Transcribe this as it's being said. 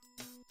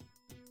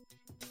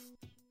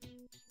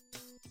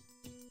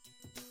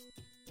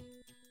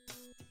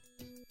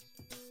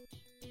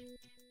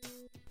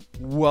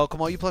Welcome,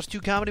 all you Plus 2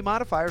 comedy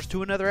modifiers,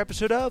 to another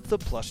episode of the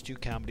Plus 2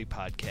 Comedy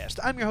Podcast.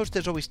 I'm your host,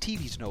 as always,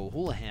 TV's Noah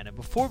Houlihan, and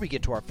before we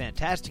get to our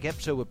fantastic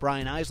episode with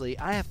Brian Isley,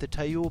 I have to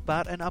tell you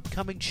about an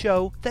upcoming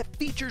show that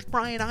features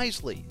Brian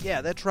Isley.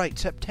 Yeah, that's right,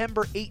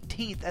 September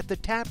 18th at the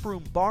Tap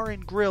Room Bar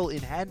and Grill in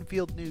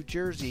Haddonfield, New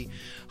Jersey.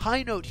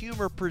 High Note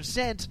Humor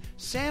presents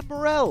Sam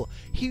Morril.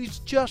 He's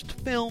just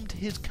filmed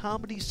his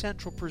Comedy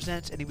Central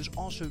Presents, and he was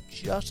also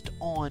just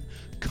on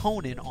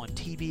Conan on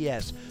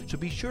TBS. So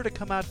be sure to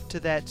come out to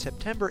that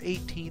September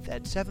 18th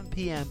at 7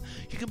 p.m.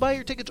 You can buy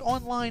your tickets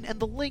online, and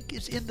the link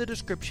is in the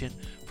description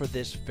for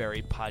this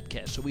very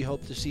podcast. So we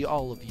hope to see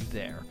all of you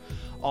there.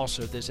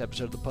 Also, this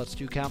episode of the Plus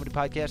 2 Comedy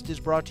Podcast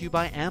is brought to you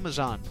by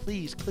Amazon.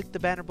 Please click the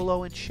banner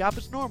below and shop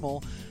as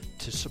normal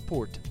to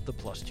support the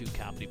Plus 2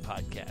 Comedy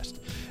Podcast.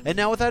 And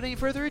now, without any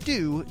further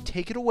ado,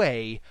 take it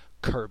away,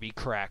 Kirby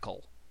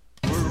Crackle.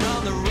 We're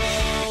on the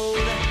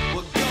road,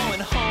 we're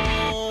going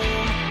home,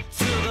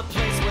 to the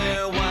place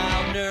where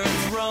wild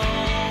nerds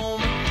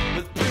roam,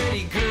 with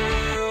pretty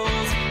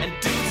girls and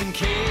dudes in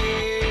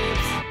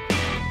capes.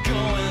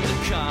 Going to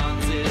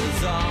cons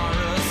is our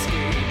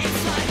escape.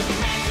 It's like a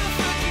mecca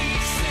for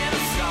geeks in a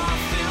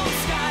star-filled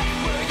sky,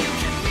 where you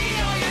can meet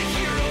all your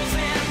heroes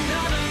and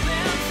none of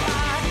them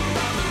fly.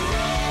 We're on the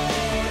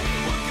road,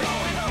 we're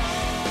going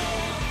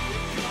home,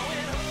 we're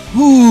going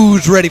home.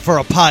 Who's ready for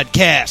a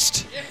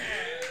podcast?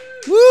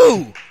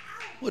 Woo!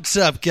 What's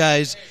up,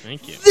 guys?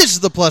 Thank you. This is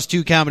the Plus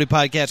 2 Comedy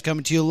Podcast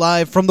coming to you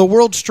live from the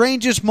world's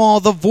strangest mall,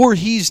 the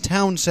Voorhees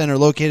Town Center,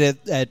 located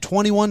at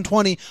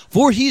 2120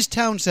 Voorhees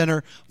Town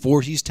Center,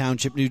 Voorhees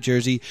Township, New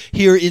Jersey,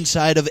 here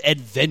inside of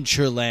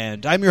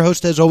Adventureland. I'm your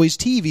host, as always,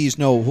 TV's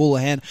Noah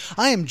Houlihan.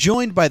 I am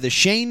joined by the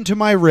Shane to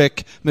my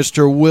Rick,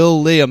 Mr.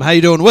 Will Liam. How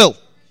you doing, Will?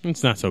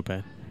 It's not so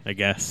bad, I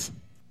guess.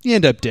 You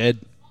end up dead.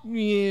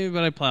 Yeah,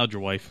 but I plowed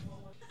your wife.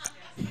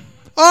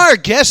 Our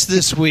guest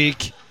this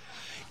week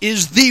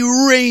is the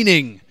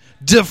reigning,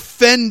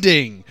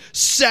 defending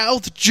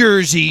South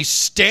Jersey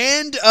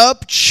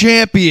stand-up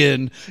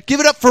champion. Give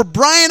it up for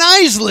Brian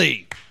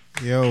Isley.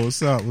 Yo,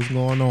 what's up? What's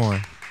going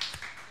on?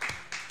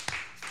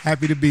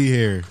 Happy to be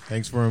here.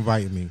 Thanks for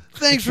inviting me.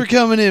 Thanks for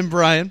coming in,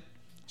 Brian.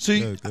 So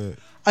Good.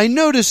 I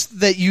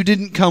noticed that you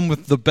didn't come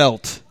with the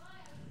belt.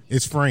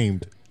 It's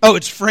framed. Oh,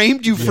 it's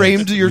framed? You Yes.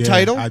 framed your Yeah,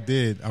 title? I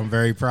did. I'm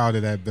very proud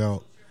of that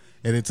belt.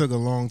 And it took a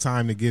long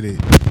time to get it.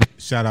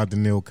 Shout out to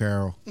Neil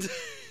Carroll. It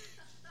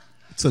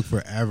took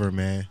forever,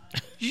 man.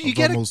 You I was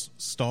gotta- almost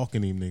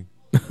stalking him.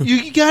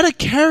 You got to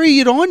carry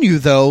it on you,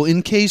 though,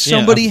 in case Yeah,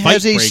 somebody a fight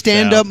has a breaks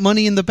stand-up out.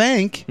 Money in the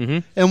Bank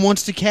and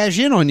wants to cash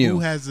in on you. Who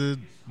has a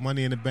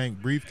Money in the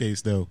Bank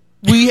briefcase, though?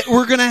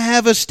 We're going to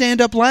have a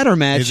stand-up ladder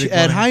match Is it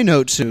at going- High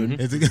Note soon.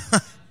 Is it,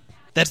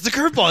 That's the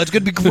curveball. It's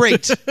going to be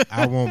great.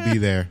 I won't be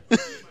there.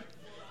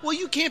 Well,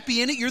 you can't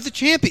be in it. You're the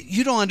champion.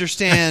 You don't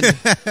understand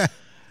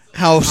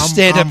how I'm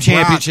stand-up Brock-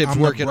 championships I'm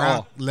work the at Brock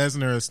all.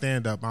 Lesnar of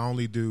stand-up. I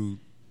only do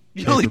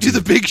You only do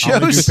the big I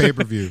only do shows.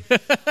 pay-per-view.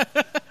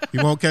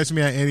 You won't catch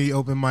me at any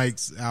open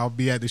mics. I'll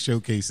be at the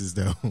showcases,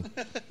 though.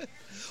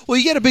 Well,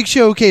 you got a big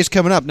showcase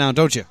coming up now,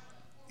 don't you?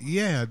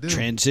 Yeah, I do.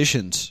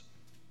 Transitions.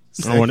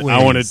 I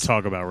wanted to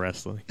talk about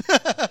wrestling.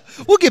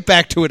 We'll get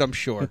back to it, I'm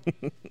sure.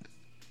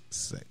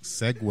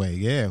 Segue,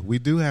 yeah. We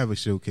do have a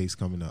showcase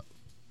coming up.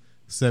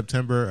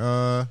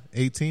 September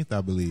 18th,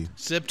 I believe,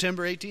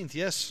 September 18th,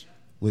 yes.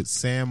 with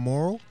Sam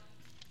Morril.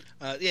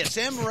 Yeah,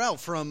 Sam Morril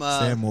from...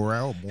 Sam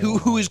Morril.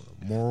 who is...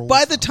 Morril.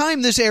 By the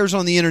time this airs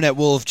on the internet,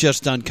 we'll have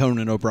just done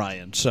Conan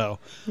O'Brien, so...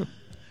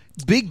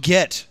 Big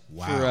get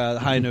Wow. for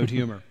High Note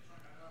Humor.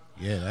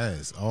 Yeah, that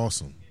is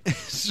awesome.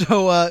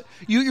 So,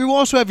 you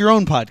also have your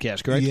own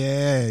podcast, correct?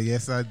 Yeah,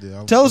 yes, I do.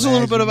 I'm Tell us a glad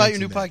little bit you about your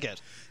new mentioned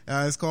podcast.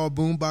 that. It's called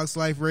Boombox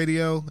Life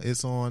Radio.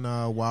 It's on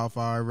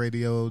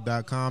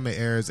wildfireradio.com. It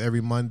airs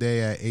every Monday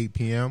at 8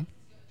 p.m.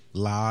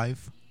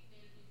 live.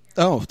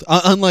 Oh,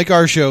 unlike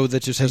our show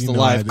that just has You the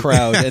know I live do.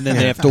 crowd, and then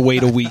they have to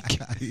wait a week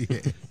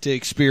Yeah. to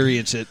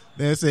experience it.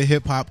 It's a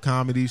hip-hop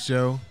comedy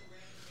show.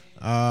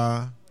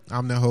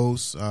 I'm the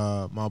host.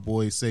 My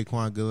boy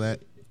Saquon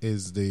Gillette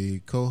is the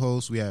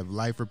co-host. We have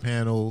Lifer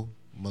Panel,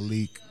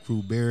 Malik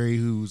Crewberry,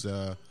 who's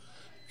a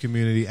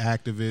community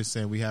activist,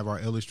 and we have our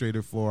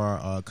illustrator for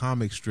our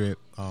comic strip.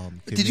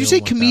 Did you say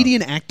Camille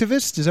comedian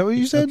activist? Is that what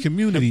you 1000. said? A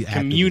community activist.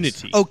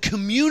 Community. Oh,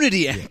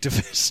 community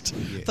activist.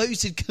 Yeah. I thought you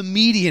said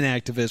comedian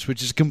activist,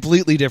 which is a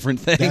completely different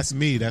thing. That's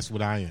me. That's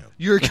what I am.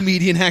 You're a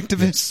comedian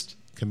activist?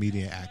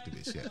 Comedian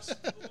activist, yes.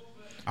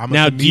 I'm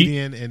Now, a do you-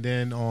 comedian, and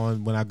then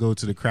when I go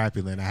to the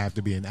Crappyland, I have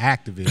to be an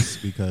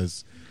activist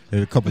because there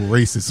are a couple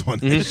racists on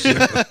that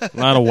show. A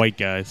lot of white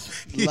guys.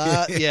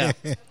 Yeah.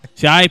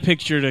 See, I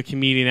pictured a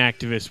comedian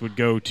activist would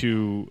go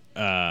to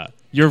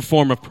your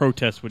form of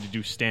protest would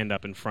do stand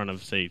up in front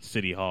of, say,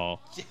 City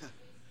Hall.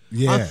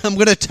 Yeah. I'm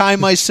going to tie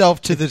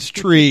myself to this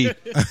tree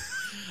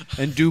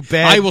and do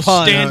bad I will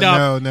pun. stand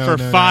up No, for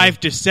no. 5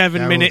 to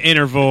 7 That minute would-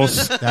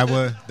 intervals.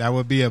 That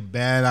would be a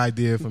bad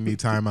idea for me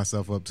tying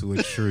myself up to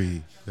a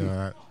tree.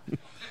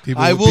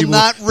 People I would- will people-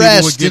 not people would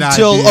rest get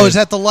until... ideas. Oh, is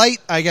that the light?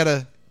 I got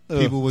to...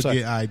 People would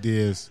get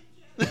ideas.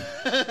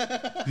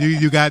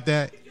 You got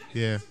that?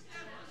 Yeah.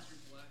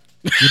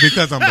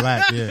 Because I'm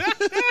black, yeah.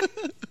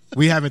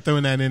 We haven't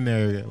thrown that in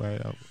there yet,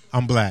 right?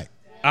 I'm black.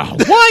 Oh,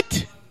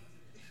 what?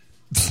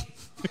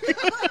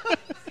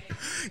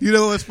 You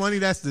know what's funny?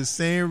 That's the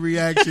same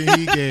reaction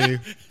he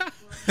gave.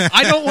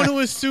 I don't want to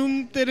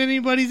assume that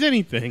anybody's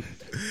anything.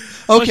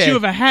 Unless Okay. you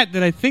have a hat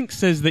that I think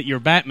says that you're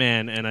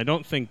Batman, and I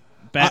don't think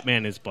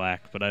Batman is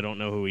black, but I don't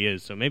know who he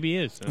is, so maybe he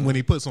is. When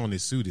he puts on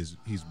his suit,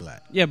 he's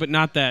black. Yeah, but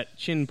not that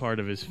chin part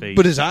of his face.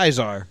 But his eyes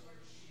are.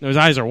 No, his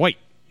eyes are white.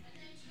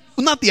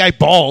 Well, not the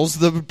eyeballs.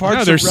 The parts.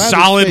 No, they're around his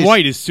solid face.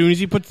 white. As soon as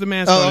he puts the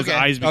mask Oh, on, okay. his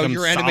eyes become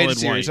your solid animated white.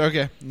 series.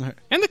 Okay. All right.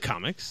 And the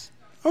comics.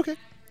 Okay.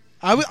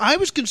 I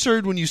was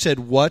concerned when you said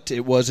what.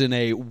 It wasn't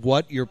a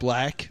what, you're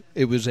black.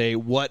 It was a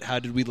what, how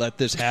did we let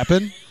this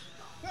happen?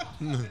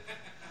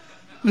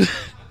 There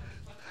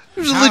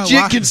was a How-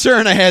 legit why-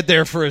 concern I had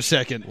there for a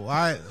second.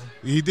 Why?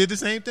 He did the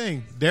same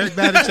thing. Derek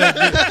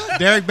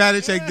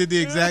Batachek did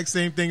the exact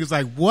same thing. It's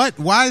like, what?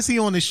 Why is he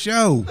on the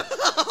show?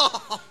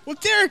 Well,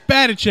 Derek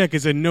Batachek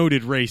is a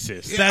noted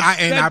racist.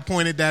 I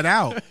pointed that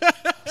out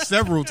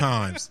several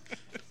times.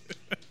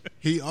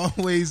 He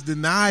always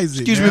denies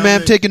it. Excuse Now me, ma'am.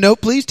 that- Take a note,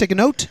 please. Take a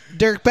note.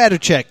 Derek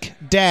Batachek,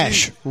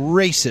 dash,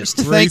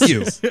 racist. Thank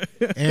you.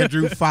 Racist.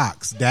 Andrew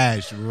Fox,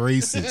 dash,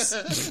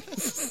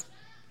 racist.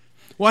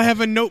 Well, I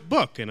have a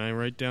notebook, and I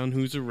write down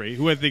who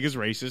I think is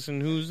racist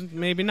and who's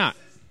maybe not.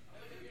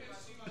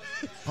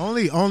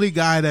 Only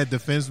guy that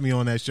defends me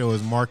on that show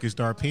is Marcus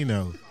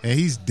Darpino, and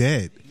he's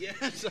dead.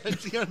 Yes,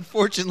 he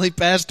unfortunately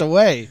passed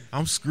away.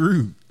 I'm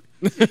screwed.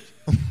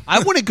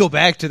 I want to go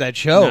back to that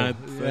show. Nah,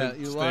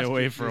 you stay lost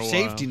away your for a while.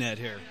 safety net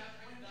here.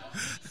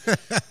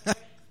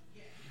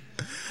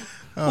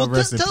 Oh, Well,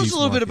 rest in tell us peace, a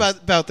little bit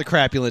Marcus. about the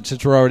crapulence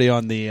since we're already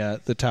on the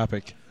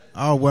topic.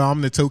 Oh well,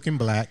 I'm the token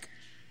black.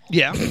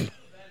 Yeah.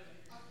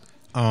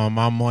 I'm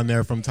on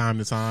there from time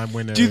to time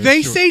when Do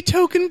they say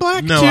token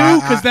black No, too? I-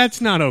 Because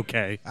that's not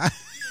okay.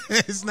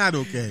 it's not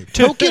okay.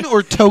 Token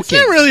or It's token?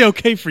 not really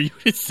okay for you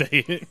to say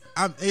it.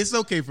 It's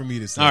okay for me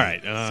to say. All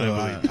right, it, I so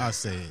believe I'll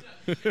say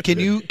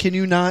it. Can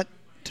you not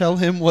tell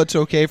him what's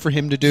okay for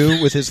him to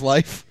do with his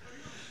life?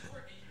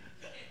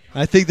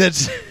 I think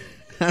that's.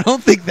 I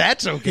don't think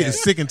that's I'm okay. getting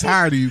sick and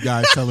tired of you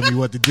guys telling me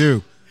what to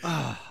do.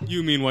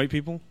 You mean white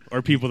people?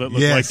 Or people that look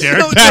Yes. like Derek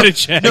No,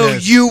 Batachek? No,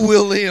 Yes. you,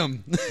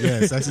 William.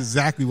 Yes, that's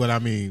exactly what I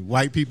mean.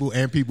 White people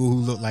and people who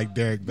look like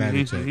Derek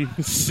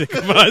Batachek. Sick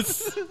of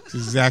us. That's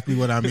exactly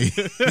what I mean.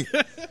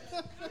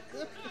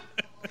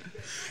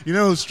 You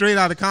know, Straight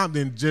Outta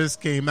Compton just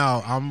came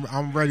out.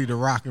 I'm ready to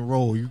rock and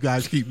roll. You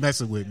guys keep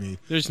messing with me.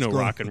 There's no Let's go.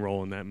 rock and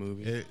roll in that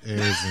movie. It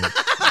isn't.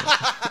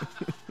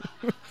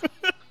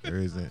 There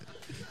isn't.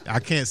 I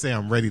can't say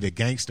I'm ready to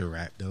gangster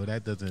rap though.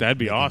 That doesn't. That'd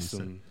be make any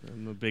awesome.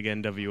 I'm a big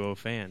NWO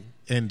fan.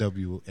 sense.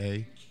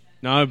 NWA.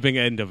 No, I'm a big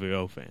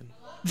NWO fan.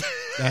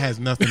 That has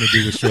nothing to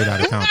do with Straight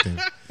Outta Compton.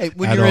 Hey,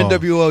 when At you're all.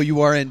 NWO,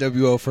 you are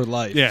NWO for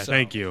life. Yeah, so.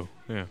 thank you.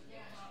 Yeah.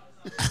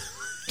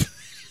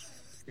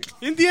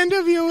 Didn't the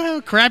NWO have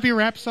a crappy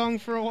rap song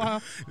for a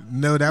while?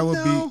 No, that would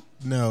No.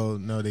 be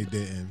no. They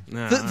didn't.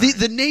 Nah.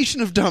 The Nation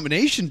of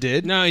Domination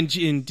did. No, and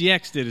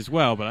DX did as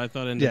well, but I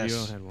thought NWO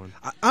Yes. had one.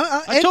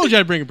 I I told you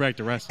I'd bring it back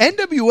to wrestling.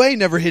 NWA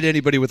never hit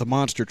anybody with a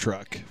monster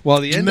truck,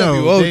 while the NWO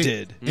No, they-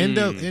 did.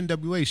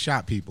 NWA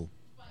shot people.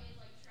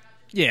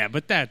 Yeah,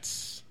 but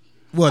that's...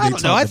 Well, I they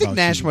don't know. talked I think about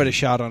Nash shooting might have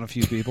shot on a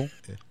few people.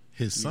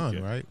 his son,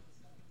 Okay. right?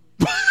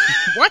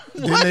 What?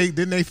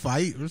 Didn't they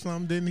fight or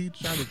something? Didn't he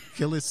try to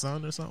kill his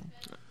son or something?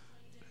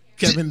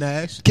 Kevin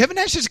Nash. Kevin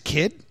Nash is a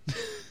kid.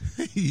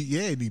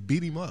 Yeah, and he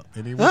beat him up,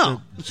 and he went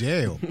Oh. to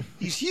jail.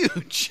 He's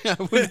huge. I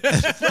wouldn't be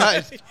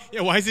surprised.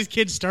 Yeah, why is this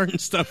kid starting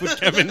stuff with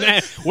Kevin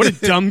Nash? What a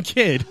dumb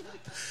kid.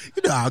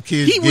 You know how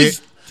kids He get.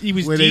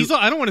 was when they- Diesel.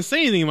 I don't want to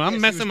say anything about. I'm Yes,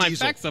 he messing was my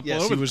Diesel. facts up Yes,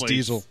 all over he was the place.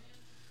 Diesel.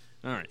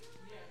 All right,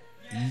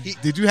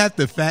 Did you have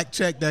to fact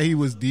check that he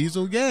was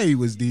Diesel? Yeah, he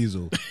was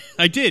Diesel.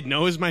 I did.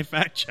 No is my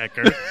fact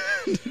checker.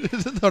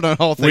 Not on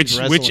all things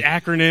which wrestling.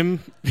 acronym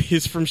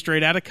is from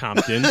Straight Outta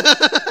Compton?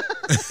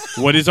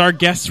 What is our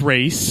guest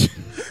race?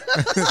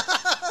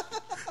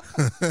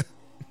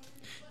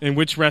 And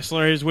which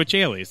wrestler is which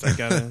alias? I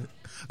gotta.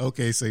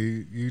 Okay, so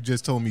you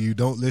just told me you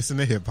don't listen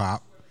to hip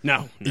hop.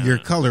 No, You're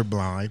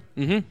colorblind,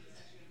 and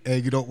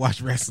you don't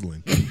watch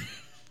wrestling.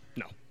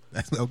 no.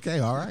 That's okay.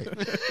 All right.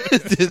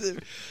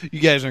 You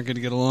guys aren't going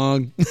to get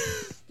along.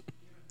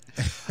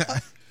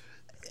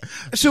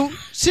 So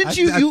since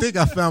I think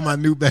I found my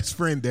new best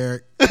friend,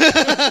 Derek.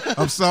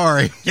 I'm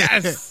sorry.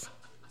 Yes.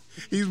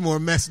 He's more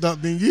messed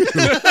up than you.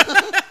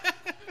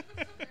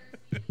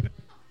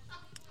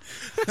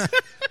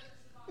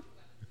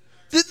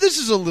 This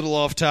is a little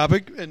off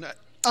topic, and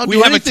I'll We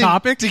do have a anything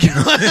topic?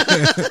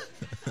 to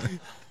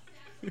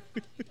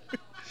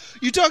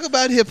You talk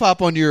about hip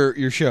hop on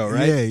your show,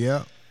 right? Yeah,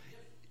 yeah.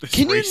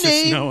 Can you Racist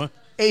name Noah.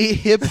 a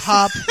hip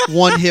hop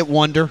one hit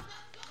wonder?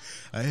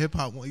 A hip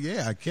hop one.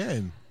 Yeah, I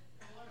can.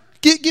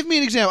 Give me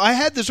an example. I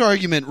had this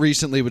argument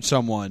recently with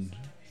someone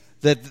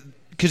that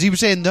because he was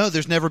saying no,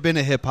 there's never been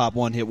a hip hop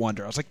one hit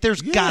wonder. I was like,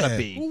 there's Yeah. gotta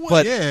be, Well,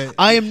 but yeah.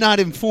 I am not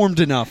informed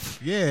enough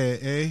Yeah,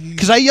 and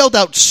because I yelled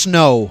out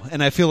 "snow"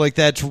 and I feel like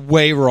that's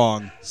way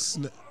wrong.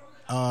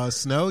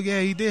 Snow,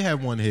 yeah, he did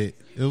have one hit.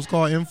 It was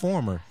called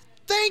Informer.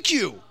 Thank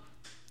you.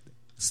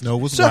 Snow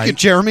was Suck right. it,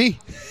 Jeremy.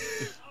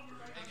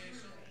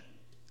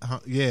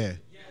 Yeah,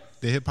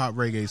 the hip hop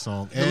reggae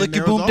song. The And lick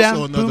there your was boom also down,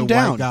 another boom white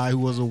down. guy who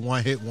was a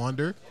one-hit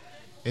wonder.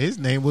 His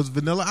name was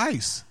Vanilla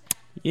Ice.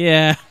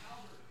 Yeah.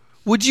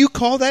 Would you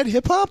call that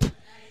hip hop?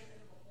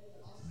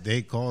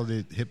 They called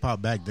it hip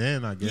hop back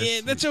then, I guess.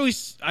 Yeah, that's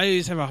always. I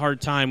always have a hard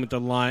time with the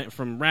line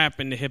from rap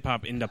into hip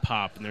hop into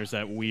pop, and there's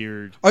that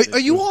weird. Are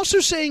you also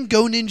saying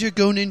Go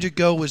Ninja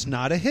Go was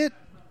not a hit?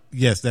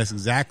 Yes, that's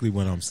exactly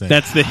what I'm saying.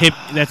 That's the hip.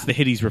 That's the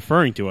hit he's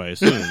referring to, I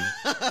assume.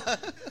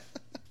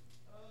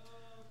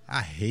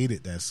 I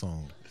hated that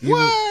song.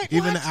 What?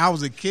 Even I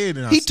was a kid,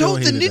 and I He still told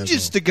the hated that ninjas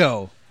song. to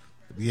go.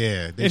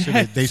 Yeah, they It should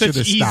had have. They such should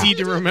have easy stopped.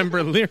 to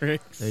remember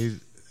lyrics.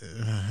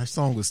 That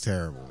song was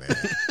terrible, man.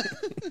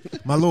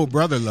 My little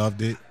brother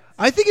loved it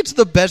I think it's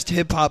the best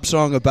hip hop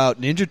song about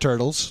Ninja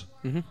Turtles.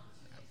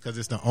 because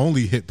it's the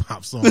only hip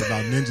hop song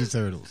about Ninja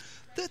Turtles.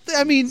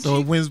 I mean, So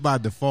it wins by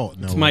default.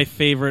 No, It's my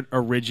favorite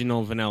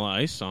original Vanilla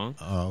Ice song.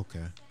 Oh,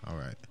 okay, all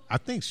right. I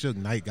think Suge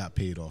Knight got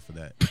paid off of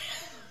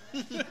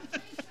that.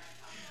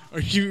 Are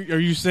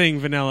you saying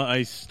Vanilla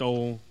Ice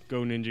stole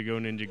Go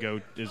Ninja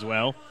Go as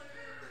well?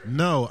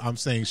 No, I'm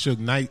saying Suge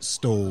Knight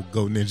stole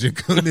Go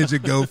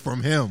Ninja Go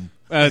from him.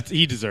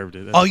 He deserved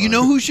it. That's oh, you fine.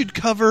 know who should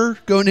cover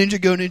Go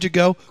Ninja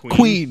Go?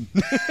 Queen.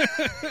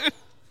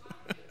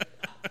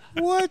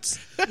 What?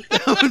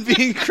 That would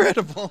be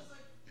incredible.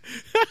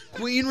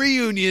 Queen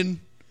reunion,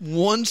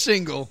 one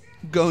single,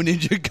 Go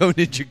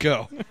Ninja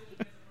Go.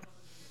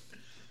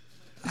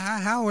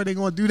 How are they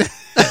going to do that?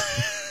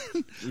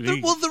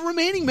 Well, the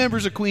remaining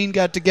members of Queen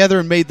got together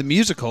and made the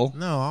musical.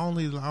 No, I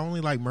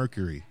only like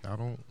Mercury. I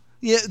don't.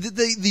 Yeah,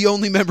 the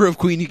only member of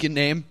Queen you can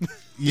name.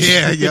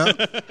 Yeah, yeah.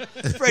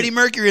 Freddie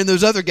Mercury and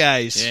those other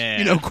guys. Yeah.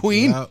 You know,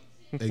 Queen. Yep,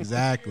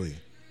 exactly.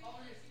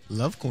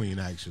 Love Queen,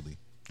 actually.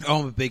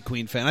 Oh, I'm a big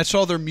Queen fan. I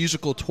saw their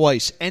musical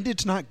twice, and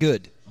it's not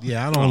good.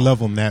 Yeah, I don't love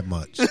them that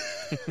much.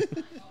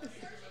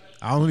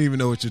 I don't even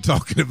know what you're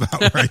talking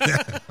about right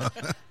now.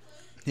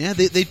 Yeah,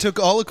 they took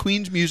all of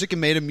Queen's music and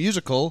made a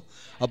musical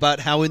about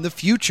how in the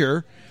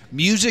future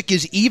music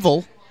is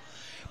evil,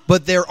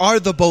 but there are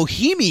the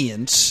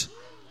Bohemians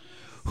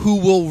who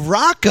will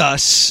rock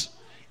us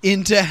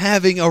into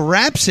having a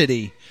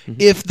rhapsody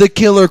if the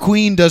killer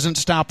Queen doesn't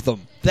stop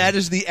them. That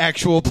is the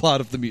actual plot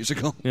of the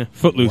musical. Yeah,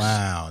 Footloose,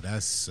 Wow,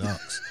 that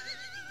sucks.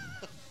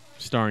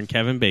 starring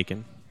Kevin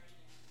Bacon.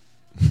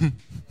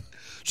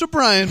 So,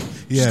 Brian, Yes.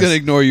 just going to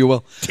ignore you,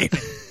 Will.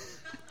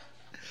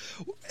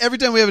 Every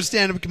time we have a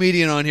stand-up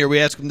comedian on here, we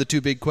ask them the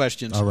two big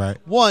questions. All right.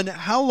 One,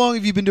 how long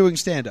have you been doing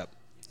stand-up?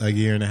 A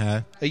year and a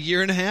half? A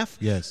year and a half?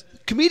 Yes.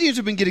 Comedians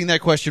have been getting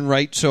that question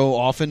right so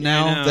often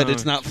now I know, that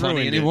it's not it's funny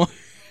ruined anymore.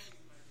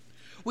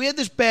 We had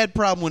this bad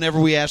problem whenever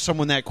we asked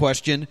someone that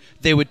question,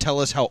 they would tell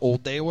us how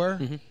old they were.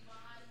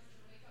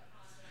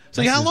 It's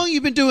like, how long have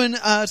you been doing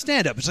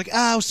stand-up? It's like,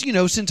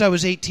 since I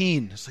was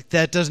 18. It's like,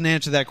 that doesn't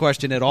answer that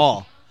question at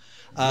all.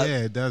 Yeah,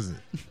 it doesn't.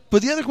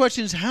 But the other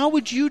question is, how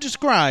would you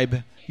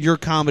describe your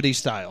comedy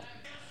style?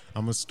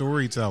 I'm a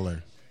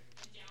storyteller.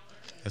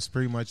 That's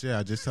pretty much it.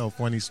 I just tell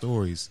funny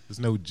stories. There's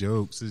no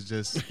jokes. It's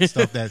just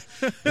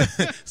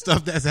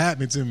stuff that's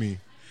happening to me.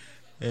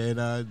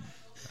 And I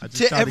just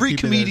To try every keep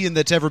it comedian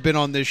that's ever been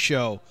on this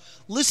show,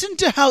 listen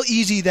to how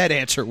easy that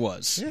answer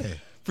was. Yeah.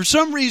 For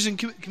some reason,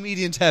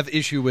 comedians have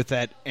issue with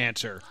that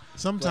answer.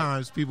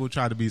 Sometimes people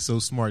try to be so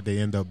smart they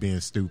end up being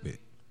stupid.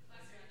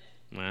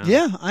 Wow.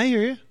 Yeah, I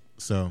hear you.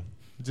 So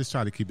just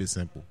try to keep it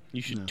simple.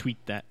 You should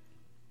tweet that.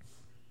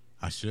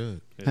 I should.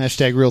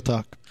 Hashtag real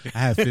talk. I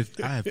have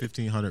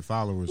 1,500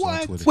 followers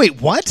on Twitter. Wait,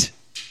 what?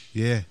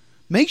 Yeah.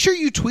 Make sure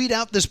you tweet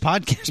out this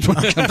podcast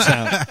when it comes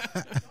out.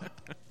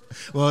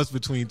 Well, it's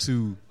between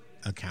two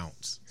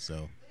accounts.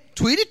 So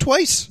Tweet it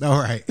twice. all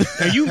right.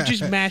 Are you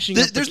just mashing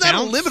up There's not a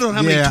accounts? limit on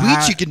how many Yeah,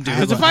 tweets I- you can do. I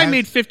Because have if a- I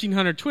made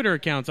 1,500 Twitter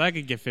accounts, I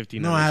could get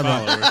 1,500 No, I have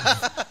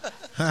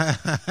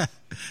followers.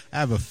 I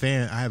have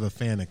a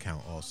fan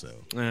account also.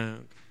 Yeah.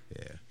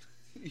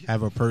 I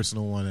have a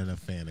personal one and a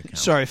fan account.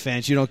 Sorry,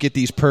 fans, you don't get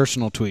these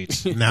personal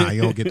tweets. Nah,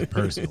 you don't get the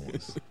personal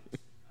ones.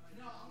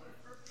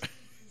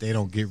 They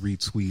don't get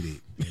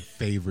retweeted and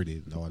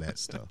favorited and all that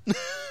stuff.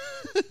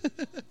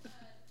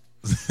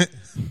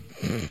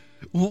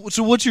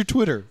 So what's your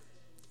Twitter?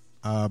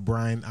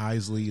 Brian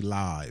Isley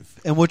Live.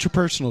 And what's your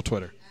personal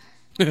Twitter?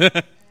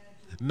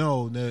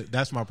 No,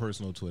 that's my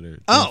personal Twitter.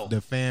 Oh.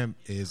 The fan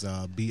is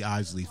B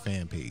Isley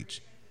fan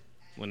page.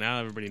 Well, now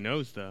everybody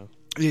knows, though.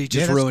 You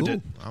just that's ruined cool.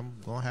 it. I'm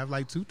gonna have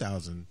like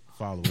 2,000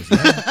 followers now.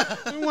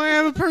 Why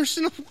have a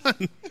personal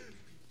one?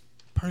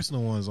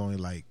 Personal one's only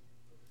like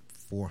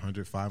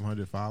 400,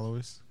 500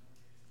 followers.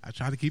 I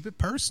try to keep it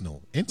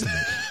personal, intimate.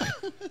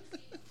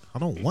 I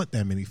don't want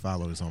that many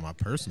followers on my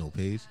personal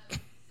page.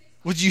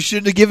 Well, you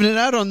shouldn't have given it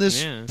out on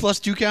this Yeah. Plus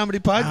Two Comedy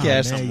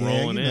podcast. Oh, man, I'm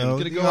rolling in.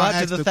 Gonna go y'all out to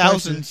ask the questions-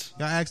 thousands.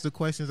 Y'all ask the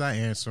questions, I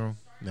answer them.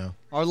 No.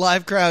 Our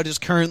live crowd is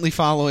currently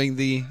following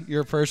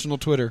your personal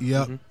Twitter.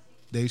 Yep,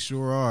 they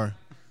sure are.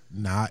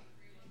 Not.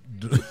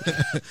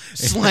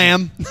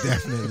 Slam.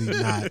 Definitely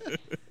not.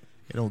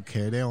 They don't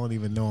care. They don't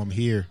even know I'm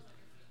here.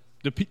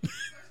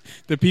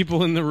 The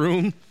people in the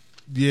room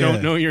Yeah.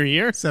 don't know you're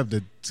here. Except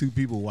the two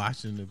people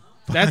watching the.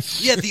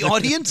 That's Yeah, the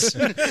audience.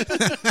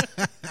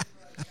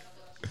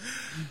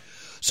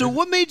 So,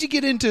 what made you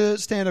get into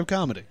stand-up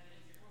comedy?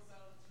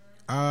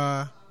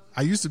 I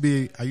used to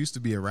be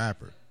a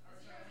rapper.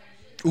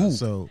 Ooh.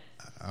 So,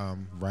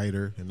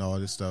 writer and all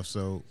this stuff.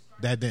 So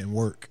that didn't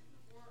work.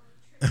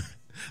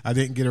 I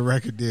didn't get a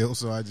record deal,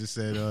 so I just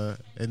said,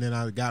 and then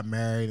I got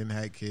married and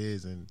had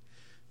kids, and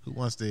who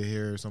wants to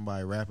hear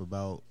somebody rap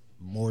about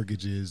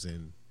mortgages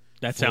and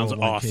that sounds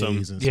 401ks awesome.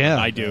 and stuff Yeah.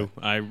 like I do.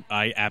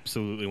 I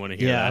absolutely want to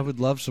hear Yeah, that. I would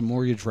love some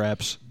mortgage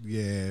raps. that.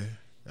 Yeah,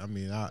 I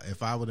mean,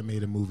 if I would have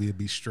made a movie, it'd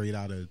be straight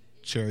out of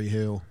Cherry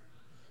Hill.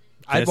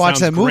 I'd watch that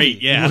sounds movie.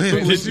 Great. Yeah,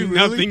 Would there's you really?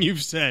 nothing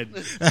you've said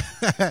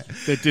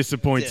that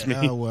disappoints me.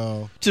 Oh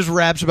well. Just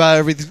raps about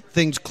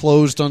everything's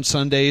closed on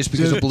Sundays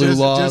because of blue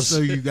laws. Just so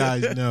you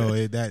guys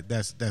know,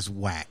 that's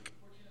whack.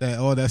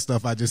 All that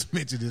stuff I just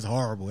mentioned is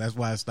horrible. That's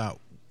why I stopped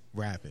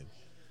rapping.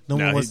 No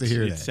one wants to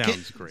hear it that.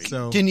 sounds great.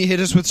 So Can you hit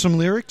us with some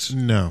lyrics?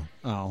 no,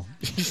 Oh.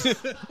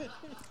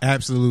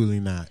 absolutely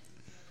not.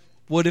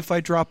 What if I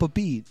drop a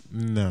beat?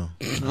 No,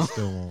 I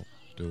still won't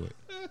do it.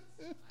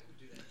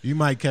 You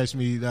might catch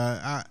me.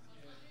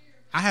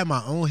 I have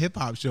my own hip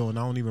hop show and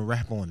I don't even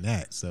rap on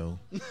that. So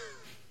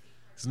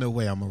there's no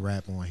way I'm gonna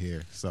rap on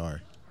here. Sorry.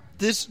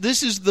 This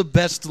is the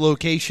best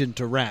location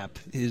to rap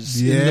is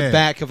in the Yeah.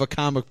 back of a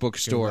comic book I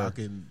store.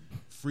 can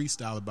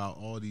freestyle about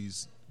all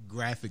these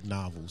graphic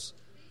novels.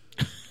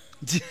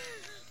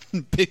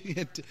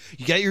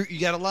 You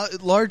got a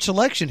large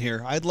selection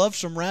here. I'd love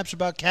some raps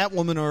about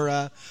Catwoman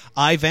or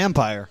I,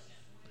 Vampire.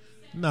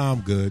 No,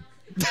 I'm good.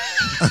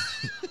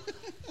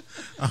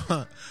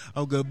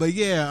 I'm good. But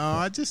yeah,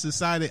 I just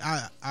decided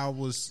I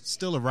was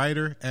still a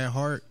writer at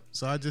heart,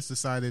 so I just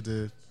decided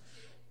to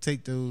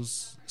take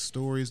those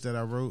stories that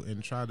I wrote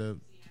and try to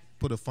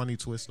put a funny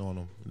twist on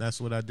them. And that's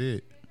what I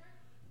did.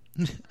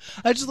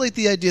 I just like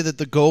the idea that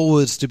the goal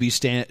was to be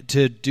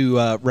to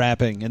do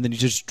rapping, and then you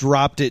just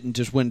dropped it and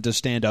just went to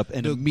stand up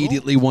and The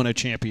immediately won a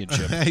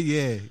championship.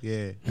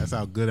 yeah. That's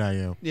how good I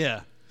am.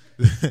 Yeah,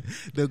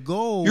 The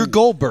goal. you're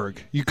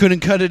Goldberg. You couldn't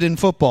cut it in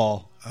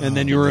football, and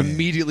then you were man.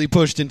 immediately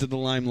pushed into the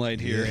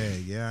limelight here.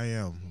 Yeah, I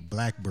am.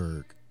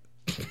 Blackberg.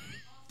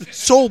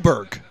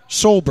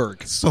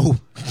 Solberg. So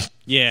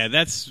Yeah,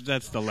 that's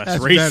the less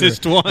that's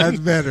racist better. one. That's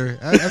better.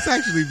 That's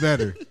actually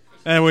better.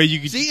 That way you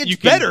can See, it's you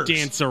can better.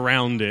 dance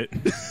around it.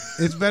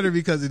 It's better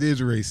because it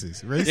is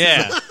racist.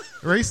 Yeah.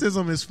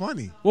 Racism is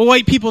funny. Well,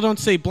 white people don't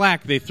say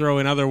black; they throw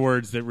in other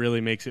words that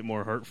really makes it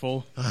more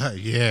hurtful.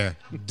 Yeah.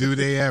 Do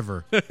they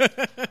ever?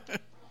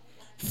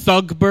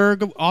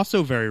 Thugberg,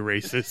 also very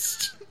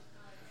racist.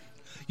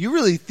 You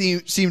really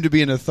seem to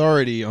be an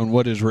authority on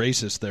what is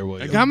racist there, I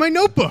William. got my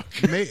notebook.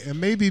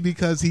 Maybe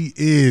because he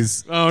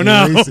is. Oh,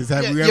 no. racist.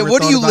 Have you ever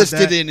what do thought you about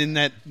listed that? in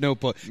that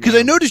notebook? Because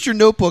I noticed your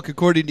notebook,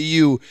 according to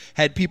you,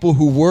 had people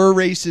who were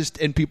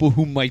racist and people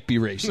who might be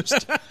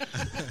racist.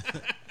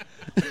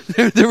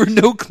 there were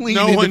no clean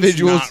No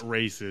individuals. one's not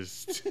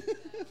racist.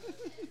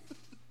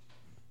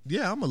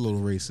 Yeah, I'm a little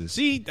racist.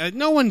 See,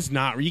 no one's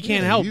not. You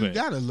can't Yeah, help you it.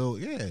 got a little.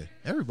 Yeah,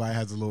 everybody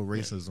has a little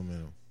racism in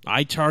them.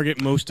 I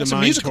target most of That's a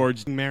mine musical.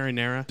 towards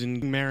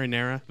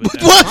marinara. But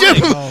that's What?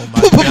 fine. Oh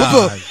my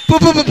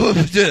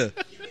god!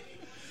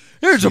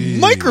 There's a Jeez.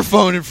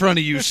 microphone in front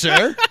of you,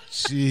 sir.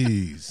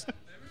 Jeez.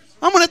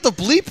 I'm gonna have to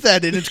bleep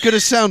that, and it's gonna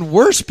sound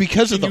worse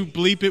because of Can you the.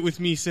 bleep it with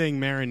me saying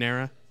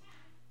marinara?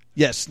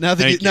 Yes, now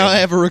that Thank now you. I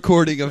have a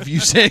recording of you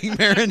saying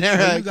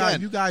marinara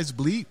You guys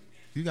bleep.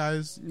 You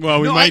guys. Well,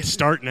 we No, might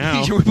start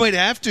now. we might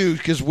have to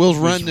because Will's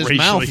running his Racially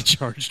mouth.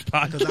 charged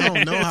podcast. Because I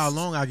don't know how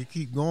long I can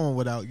keep going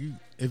without you.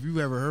 If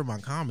you ever heard my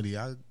comedy,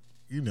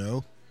 you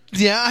know.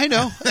 Yeah, I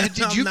know.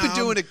 You've been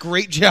doing a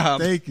great job.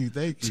 Thank you.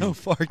 So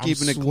far, I'm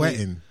keeping it clean.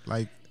 sweating.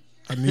 Like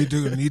I need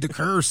to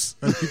curse.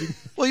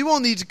 Well, you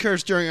won't need to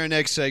curse during our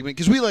next segment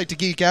because we like to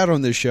geek out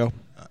on this show.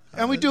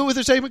 And we do it with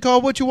a segment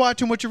called What You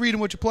Watching, What You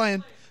Reading, What You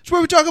Playing. It's where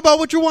we talk about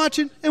what you're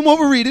watching and what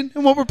we're reading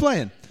and what we're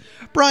playing.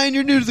 Brian,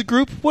 you're new to the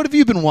group. What have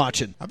you been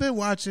watching? I've been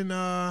watching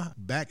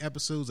back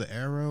episodes of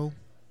Arrow.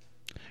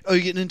 Oh,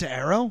 you getting into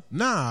Arrow?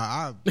 Nah,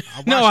 I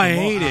watched No, I them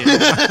all. hate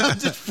it. I'm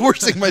just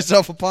forcing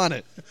myself upon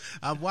it.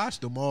 I've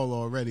watched them all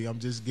already. I'm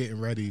just getting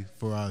ready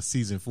for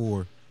season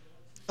 4.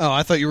 Oh,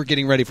 I thought you were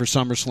getting ready for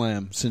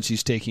SummerSlam since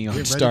he's taking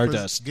on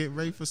Stardust. Get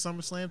ready for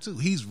SummerSlam too.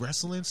 He's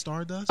wrestling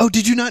Stardust. Oh,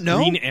 did you not know?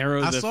 Green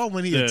Arrow. I the- saw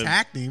when he the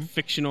attacked him.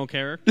 Fictional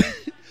character.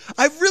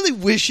 I really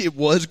wish it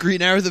was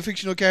Green Arrow, the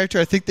fictional character.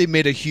 I think they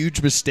made a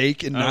huge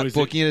mistake in not is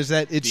booking it as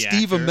that. It's the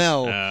Steve actor?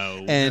 Amell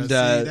Oh. and See,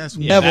 that's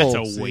Neville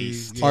that's a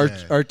waste. See, are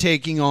yeah. are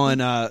taking on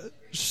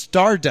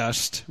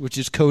Stardust, which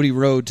is Cody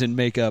Rhodes in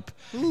makeup.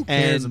 Who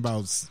cares and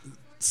about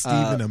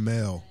Stephen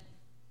Amell?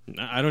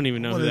 I don't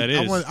even know who that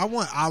is. I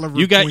want Oliver.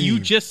 You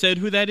Queen. just said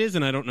who that is,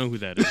 and I don't know who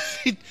that is.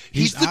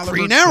 he's the Oliver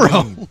Green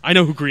Arrow. Queen. I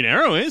know who Green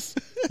Arrow is.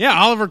 Yeah,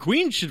 Oliver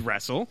Queen should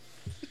wrestle.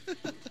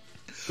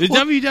 The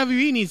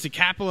WWE needs to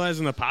capitalize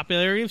on the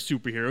popularity of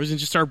superheroes and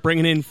just start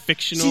bringing in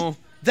fictional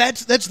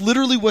That's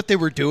literally what they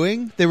were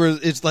doing.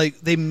 It's like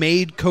they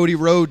made Cody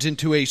Rhodes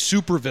into a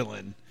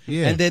supervillain.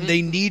 Yeah. And then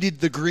they needed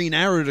the Green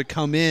Arrow to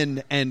come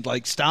in and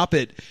like stop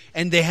it.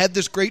 And they had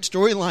this great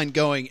storyline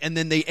going, and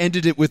then they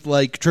ended it with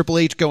like Triple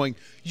H going,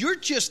 "You're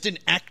just an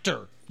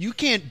actor. You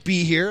can't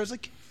be here." I was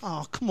like,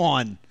 "Oh, come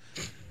on."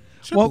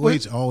 Triple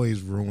H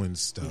always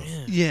ruins stuff.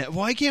 Yeah,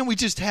 why can't we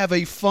just have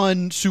a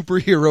fun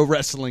superhero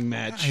wrestling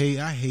match?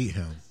 I hate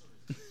him.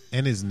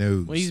 And his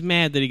nose. Well, he's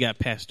mad that he got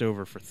passed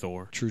over for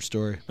Thor. True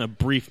story. A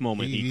brief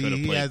moment he could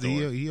have played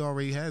Thor. He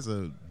already has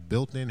a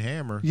built-in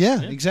hammer.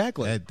 Yeah,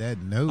 exactly. That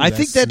nose. I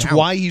think that's snout.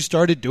 why he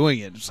started doing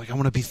it. It's like, I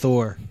want to be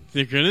Thor.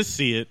 They're going to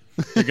see it.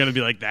 They're going to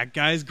be like, that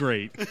guy's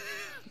great.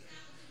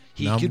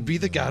 He could be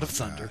the god of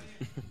thunder.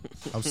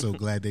 I'm so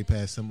glad they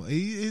passed him.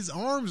 His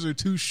arms are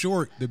too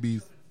short to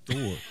be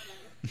Thor.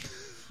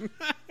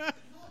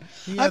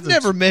 I've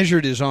never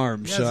measured his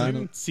arms, so I Doesn't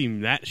don't.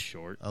 seem that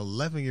short.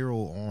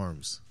 11-year-old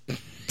arms.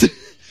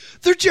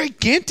 They're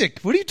gigantic.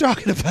 What are you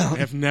talking about? I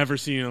have never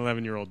seen an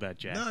 11-year-old that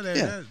jacked.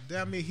 No,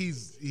 I mean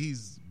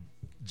he's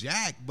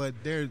jacked, but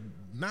they're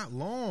not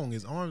long.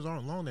 His arms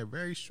aren't long; they're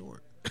very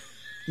short.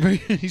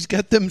 He's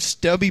got them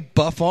stubby,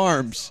 buff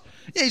arms.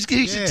 Yeah,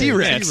 he's a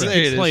T-Rex. Yeah, There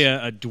he it could is. play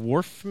a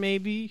dwarf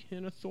maybe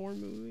in a Thor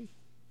movie.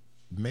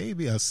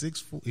 Maybe a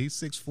 6'4". He's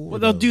 6'4". Well,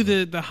 they'll do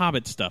the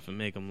Hobbit stuff and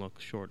make him look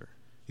shorter.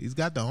 He's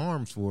got the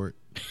arms for it.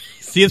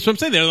 See, that's what I'm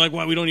saying. They're like,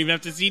 well, we don't even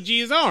have to CG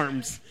his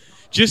arms.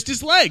 Just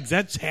his legs.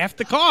 That's half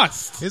the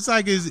cost. It's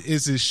like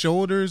it's his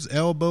shoulders,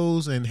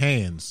 elbows, and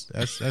hands.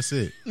 That's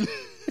it.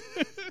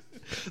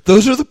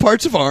 Those are the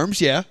parts of arms,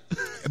 yeah.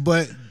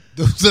 But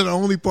those are the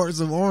only parts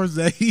of arms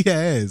that he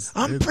has.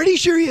 I'm pretty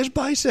sure he has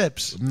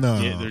biceps. No,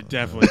 Yeah, there are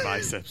definitely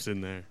biceps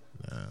in there.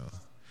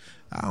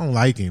 I don't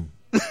like him.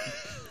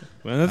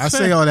 Well, that's I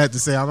fair. say all that to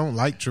say I don't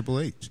like Triple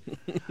H.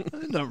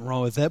 Nothing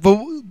wrong with that.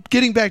 But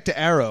getting back to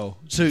Arrow,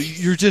 so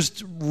you're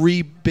just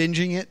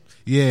re-binging it?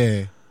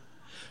 Yeah.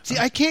 See,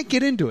 I can't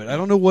get into it. I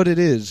don't know what it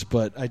is,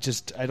 but I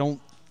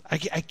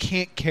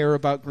can't care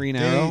about Green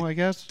Arrow, I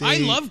guess. I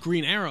love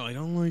Green Arrow. I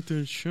don't like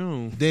the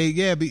show.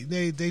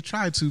 They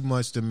try too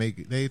much to make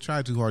it. They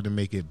try too hard to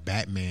make it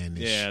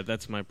Batman-ish. Yeah,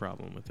 that's my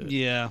problem with it.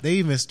 Yeah. They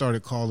even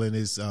started calling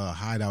his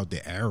hideout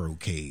the Arrow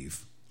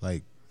Cave.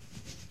 Like,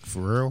 for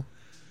real?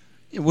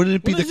 Wouldn't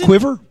it be What the is it?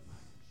 Quiver?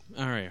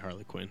 All right,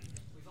 Harley Quinn.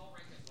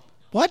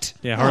 What?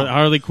 Yeah, Oh.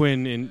 Harley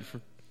Quinn.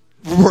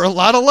 We're a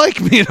lot alike,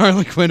 me and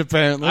Harley Quinn,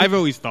 apparently. I've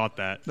always thought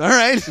that. All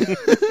right.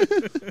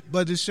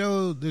 But the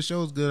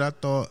show's good. I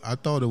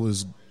thought it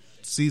was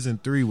season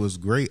 3 was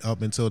great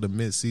up until the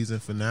mid-season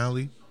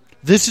finale,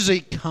 This is a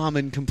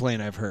common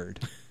complaint I've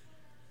heard.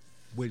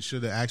 which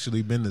should have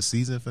actually been the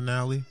season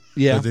finale.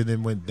 Yeah. But then it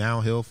went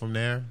downhill from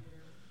there.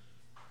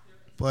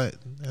 But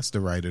that's the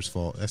writer's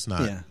fault. That's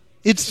not. Yeah.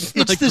 It's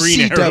not the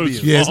Green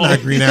Arrow's CW. Yeah, it's not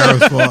Green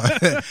Arrow's fault.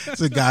 It's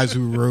the guys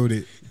who wrote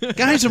it.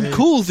 Guys, I'm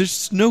cool.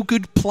 There's no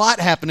good plot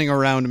happening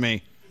around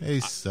me. They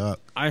suck.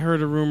 I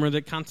heard a rumor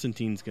that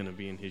Constantine's going to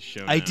be in his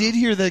show. I now, did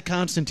hear that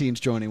Constantine's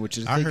joining, which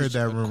is I heard is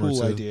that a rumor cool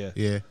too. idea.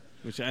 Yeah.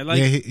 which I like.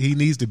 Yeah, he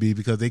needs to be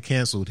because they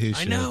canceled his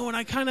show. I know, and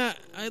I kind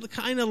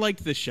of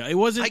liked this show. It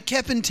wasn't. I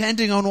kept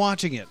intending on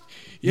watching it.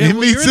 yeah,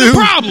 well, me you're too. the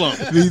problem.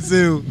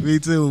 Me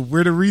too.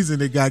 We're the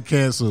reason it got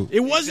canceled.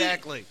 It wasn't.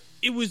 Exactly.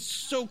 It was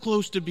so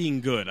close to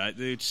being good.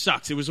 It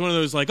sucks. It was one of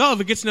those like, oh,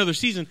 if it gets another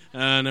season,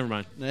 never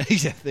mind.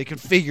 Yeah, they can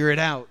figure it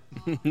out.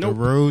 The Nope.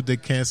 road to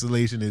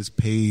cancellation is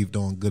paved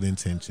on good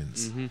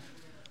intentions. Mm-hmm.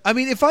 I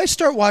mean, if I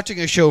start watching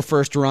a show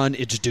first run,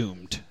 it's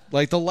doomed.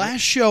 Like the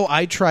last show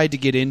I tried to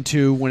get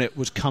into when it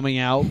was coming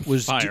out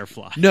was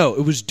Firefly. No,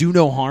 it was Do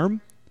No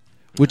Harm,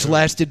 which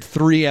lasted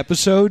 3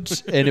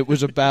 episodes, and it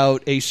was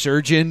about a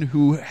surgeon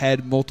who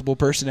had multiple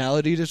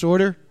personality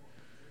disorder.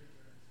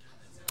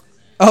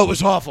 Oh, it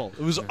was awful.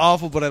 It was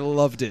awful, but I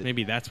loved it.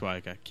 Maybe that's why I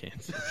got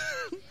canceled.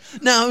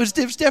 No, it was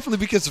definitely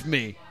because of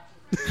me.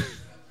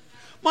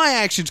 My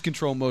actions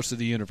control most of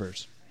the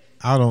universe.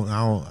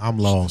 I'm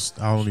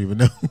lost. I don't even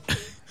know.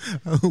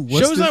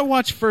 What's Shows the- I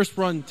watch first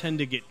run tend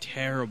to get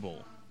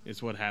terrible,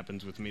 is what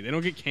happens with me. They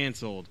don't get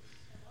canceled.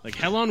 Like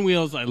Hell on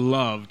Wheels, I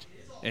loved,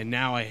 and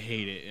now I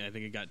hate it. And I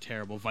think it got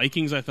terrible.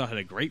 Vikings, I thought had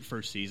a great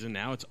first season.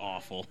 Now it's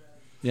awful.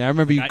 Yeah, I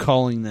remember you I-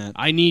 calling that.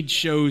 I need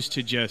shows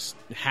to just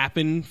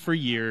happen for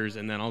years,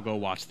 and then I'll go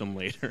watch them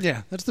later.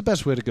 Yeah, that's the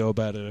best way to go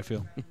about it, I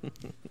feel.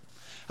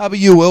 How about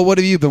you, Will? What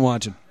have you been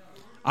watching?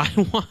 I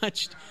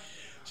watched.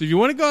 So if you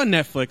want to go on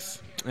Netflix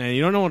and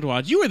you don't know what to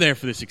watch, you were there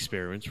for this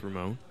experience,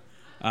 Ramon.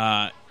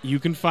 You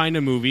can find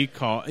a movie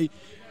called.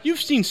 You've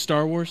seen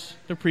Star Wars,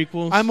 the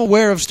prequels. I'm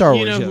aware of Star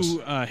Wars, You know yes.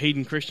 who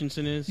Hayden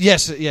Christensen is?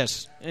 Yes,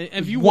 yes.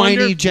 Have you Whiny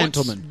wondered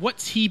gentleman.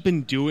 What's he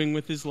been doing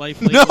with his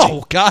life lately?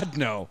 No, God,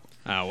 no.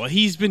 Well,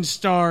 he's been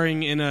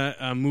starring in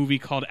a movie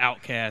called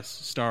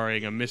Outcast,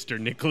 starring a Mr.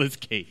 Nicolas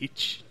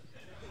Cage.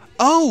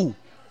 Oh,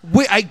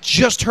 wait, I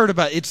just heard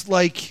about it. It's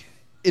like,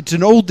 it's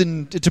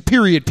a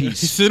period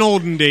piece. It's an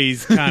olden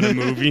days kind of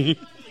movie.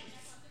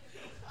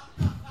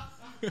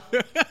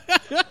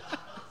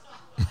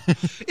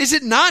 Is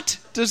it not?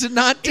 Does it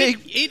not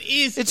take... It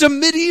is. It's a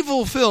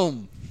medieval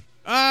film.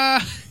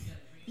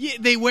 Yeah,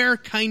 they wear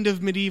kind of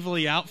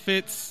medievally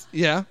outfits.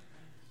 Yeah.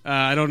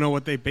 I don't know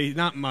what they base.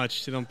 Not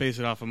much. They don't base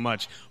it off of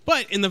much.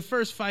 But in the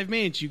first 5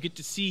 minutes, you get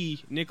to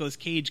see Nicolas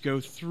Cage go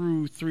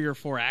through 3 or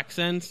 4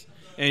 accents,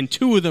 and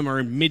 2 of them are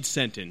in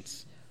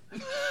mid-sentence.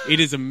 It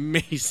is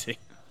amazing.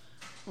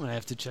 I'm gonna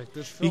have to check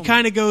this film. He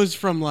kind of goes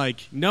from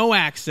like no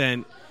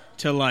accent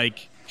to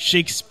like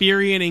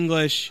Shakespearean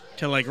English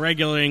to like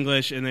regular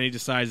English, and then he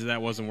decides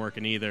that wasn't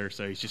working either,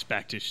 so he's just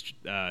back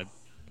to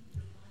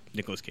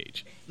Nicolas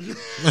Cage.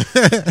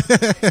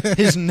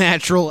 his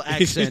natural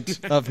accent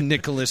of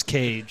Nicolas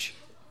Cage.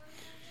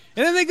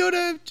 And then they go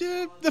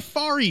to the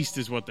Far East,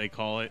 is what they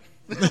call it.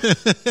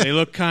 They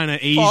look kind of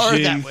Asian. Far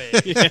that way.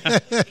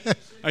 Yeah.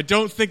 I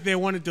don't think they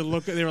wanted to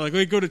look. They were like,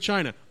 "Hey, go to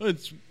China." I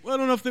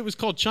don't know if it was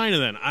called China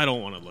then. I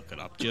don't want to look it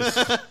up. Just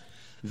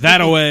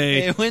that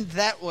away It went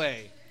that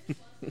way.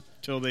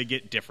 till they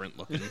get different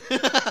looking.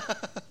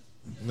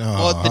 No,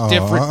 Well, the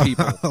different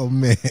people. Oh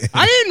man,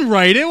 I didn't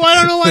write it. Well, I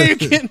don't know why you're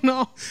getting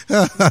all.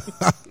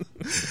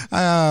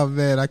 oh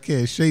man, I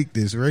can't shake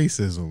this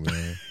racism,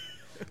 man.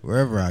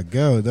 Wherever I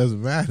go, it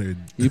doesn't matter.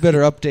 You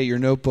better update your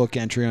notebook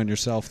entry on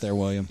yourself there,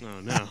 William.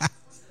 Oh no.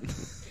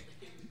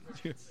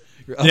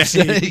 You're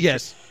upset.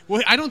 Yes.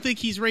 Well, I don't think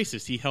he's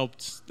racist. He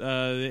helped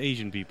the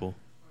Asian people.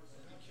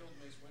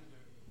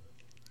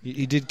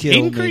 He did kill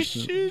Hayden me.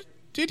 Christensen,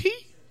 did he?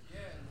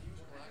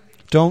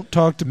 Don't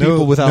talk to No,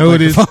 people without no,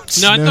 it is-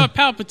 microphones. No, I No. thought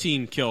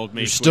Palpatine killed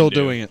Mace You're still Windu.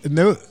 doing it.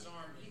 No,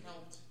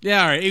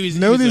 Yeah, all right. He was,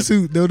 notice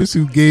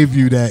who gave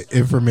you that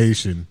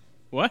information.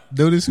 What?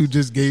 Notice who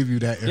just gave you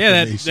that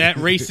Yeah, information. that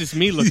racist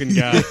me-looking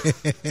guy.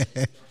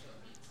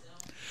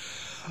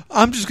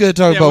 I'm just going to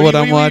talk Yeah, about what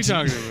I'm are you watching.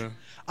 talking about?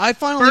 I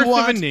finally Birth of a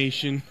watched.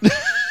 Nation.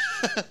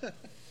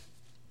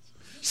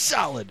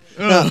 Solid.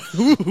 No.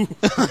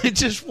 I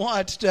just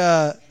watched.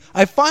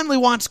 I finally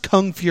watched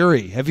Kung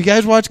Fury. Have you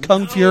guys watched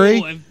Kung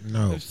Fury? Oh,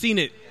 No. I've seen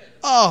it.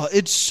 Oh,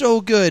 it's so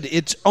good.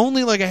 It's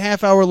only like a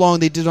half hour long.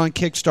 They did it on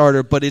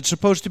Kickstarter, but it's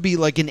supposed to be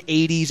like an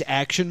 80s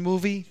action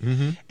movie.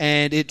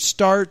 And it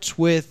starts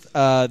with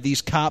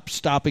these cops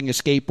stopping a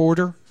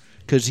skateboarder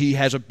because he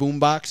has a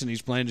boombox and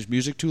he's playing his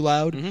music too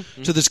loud.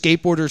 So the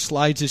skateboarder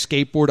slides his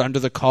skateboard under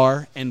the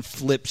car and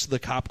flips the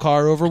cop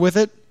car over with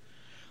it.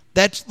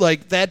 That's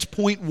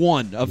point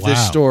one of this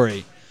Wow.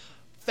 story.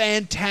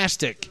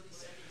 Fantastic.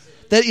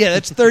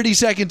 That's 30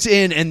 seconds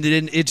in, and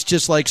then it's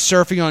just like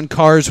surfing on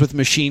cars with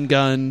machine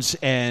guns,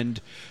 and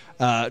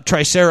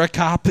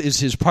Triceracop is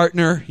his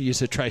partner. He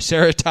is a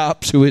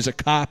Triceratops who is a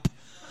cop.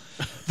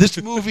 This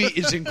movie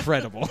is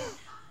incredible.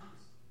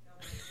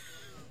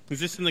 Is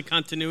this in the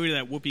continuity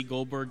of that Whoopi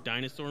Goldberg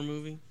dinosaur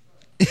movie?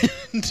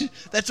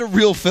 That's a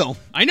real film.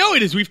 I know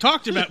it is.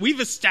 We've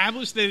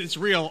established that it's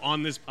real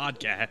on this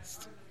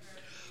podcast.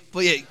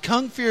 But yeah,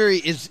 Kung Fury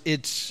is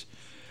it's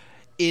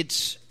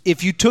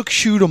if you took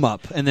Shoot 'em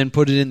Up and then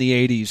put it in the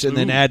 80s and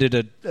then added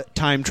a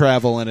time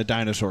travel and a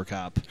dinosaur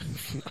cop.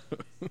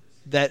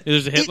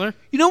 There's a Hitler?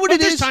 You know what But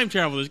it there's is? time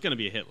travel. There's going to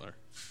be a Hitler.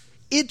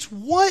 It's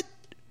what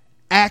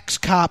Axe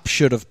Cop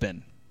should have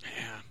been. Yeah.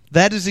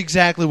 That is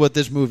exactly what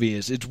this movie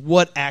is. It's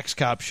what Axe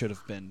Cop should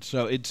have been.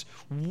 So it's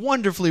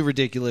wonderfully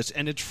ridiculous,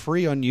 and it's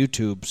free on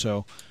YouTube.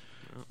 So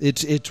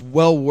it's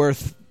well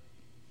worth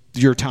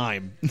your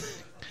time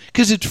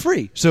because it's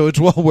free. So it's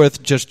well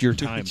worth just your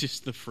time.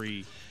 Just the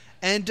free.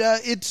 And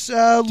it's It's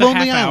a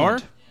Lonely half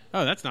Island. hour?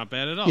 Oh, that's not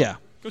bad at all. Yeah.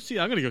 Go see it.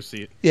 I'm going to go see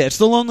it. Yeah, it's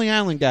the Lonely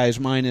Island guys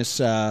minus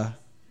the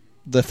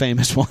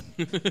famous one.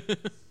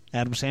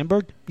 Adam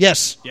Sandberg?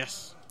 Yes.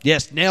 Yes.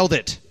 Yes, nailed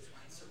it.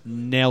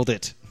 Nailed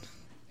it.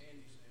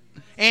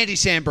 Andy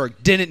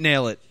Sandberg didn't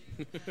nail it.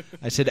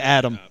 I said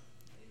Adam.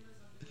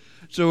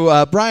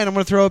 So, Brian, I'm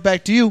going to throw it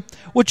back to you.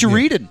 What you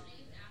reading?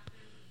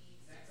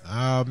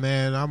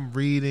 Man, I'm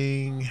read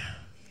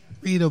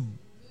a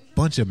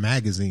bunch of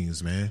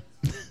magazines, man.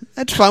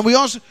 That's fine. We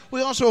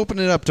also open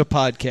it up to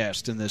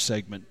podcast in this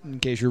segment in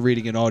case you're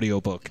reading an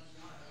audiobook.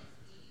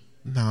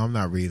 No, I'm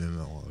not reading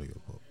an audiobook.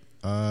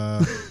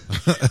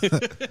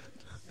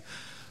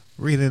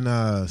 Reading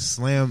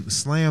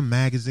Slam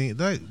magazine,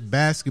 like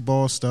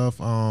basketball stuff.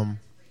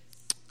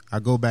 I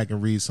go back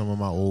and read some of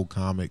my old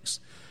comics.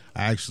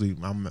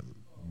 I'm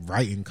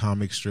writing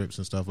comic strips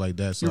and stuff like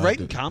that. So You're I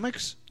writing do-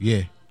 comics?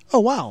 Yeah, Oh,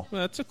 wow.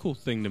 Well, that's a cool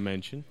thing to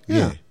mention.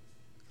 yeah.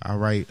 I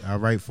write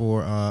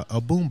for a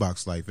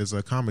Boombox Life. It's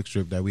a comic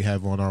strip that we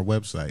have on our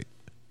website.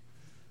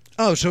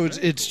 Oh, so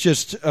it's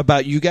just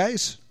about you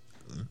guys?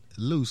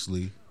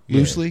 Loosely, yeah.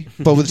 Loosely?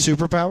 But with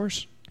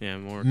superpowers? Yeah,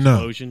 more No,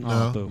 explosion.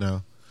 boo.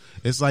 no.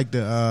 It's like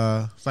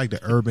the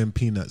Urban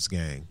Peanuts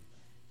gang.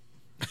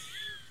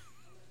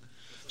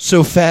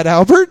 So Fat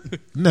Albert?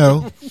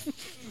 No,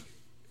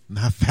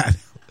 not fat.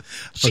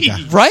 Gee.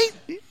 Forgot. Right?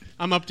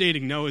 I'm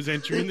updating Noah's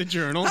entry in the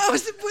journal.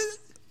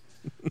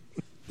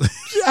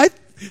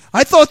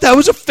 I thought that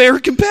was a fair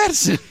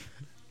comparison.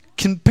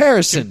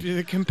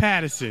 The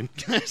comparison.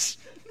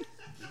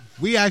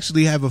 We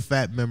actually have a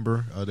fat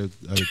member of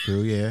the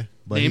crew, yeah.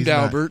 But Named he's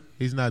not- Albert.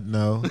 He's not.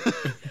 No,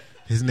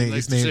 his name.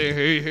 Likes His to name.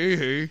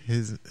 say,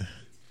 hey.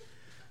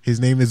 His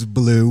name is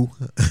Blue.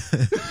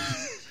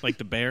 Like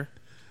the bear.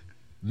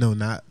 No,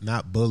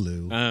 not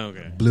blue. Oh,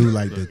 okay. Blue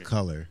like the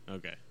color.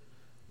 Okay.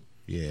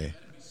 Yeah.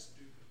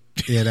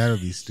 Yeah, that'll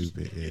be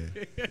stupid. Yeah.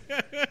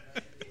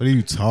 What are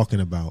you talking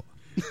about?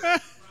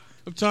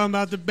 I'm talking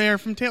about the bear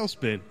from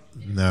Tailspin.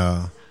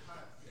 No.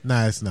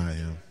 Nah, it's not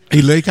him.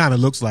 He kind of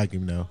looks like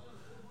him, though.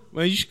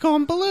 Well, you should call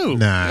him Baloo.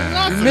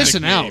 Nah. You're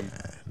missing out.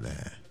 Nah.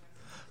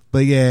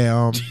 But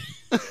yeah,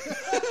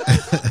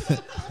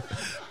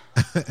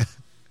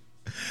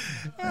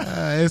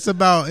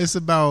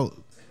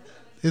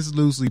 it's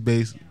loosely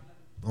based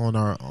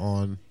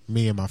on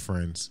me and my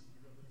friends.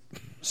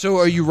 So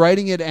are you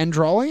writing it and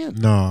drawing it?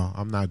 No,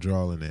 I'm not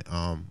drawing it.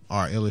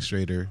 Our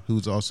illustrator,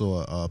 who's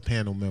also a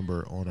panel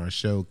member on our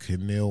show,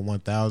 Kenil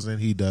 1000,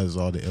 he does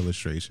all the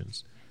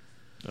illustrations.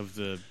 Of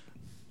the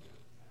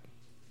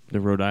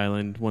Rhode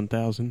Island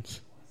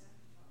 1000s.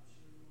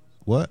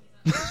 What?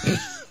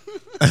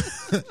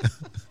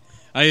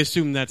 I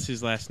assume that's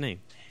his last name.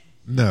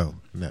 No.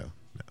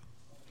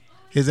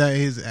 His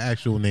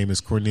actual name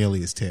is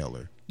Cornelius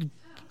Taylor.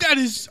 That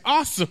is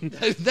awesome.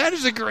 That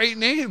is a great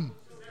name.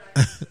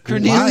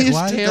 Cornelius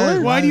Why is Taylor?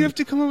 that? Why do you have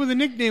to come up with a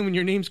nickname when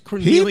your name's He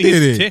Cornelius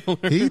did it. Taylor?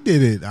 He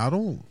did it. I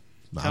don't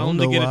Tell him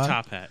know to get why. a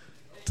top hat.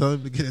 Tell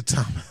him to get a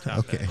top hat.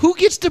 Okay. Who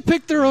gets to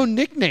pick their own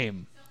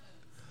nickname?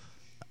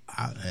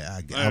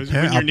 When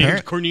your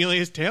name's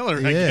Cornelius Taylor,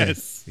 I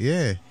guess.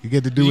 Yeah. You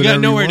get to do You whatever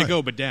got nowhere you to want.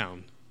 go but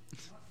down.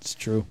 It's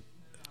true.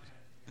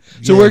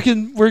 So Yeah.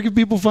 where can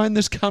people find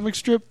this comic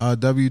strip?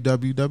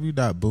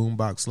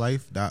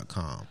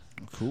 www.boomboxlife.com.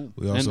 Cool.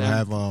 We also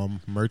have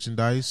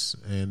merchandise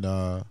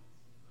and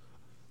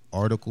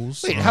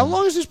articles. Wait, how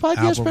long has this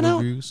podcast album been out?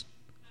 reviews.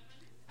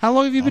 How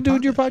long have you been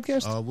doing your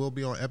podcast? We'll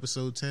be on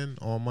episode 10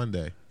 on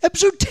Monday.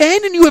 Episode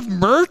 10 and you have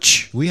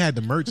merch? We had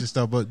the merch and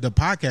stuff, but the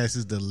podcast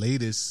is the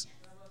latest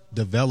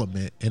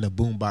development in the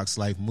Boombox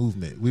Life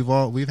movement. We've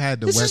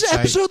had the This website. is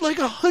episode like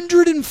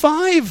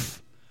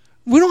 105.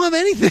 We don't have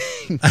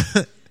anything.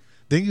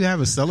 Didn't you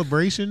have a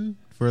celebration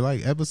for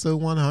like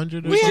episode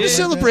 100? We had a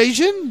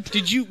celebration.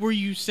 Were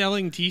you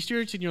selling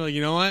T-shirts and you're like,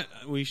 you know what?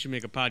 We should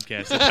make a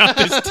podcast about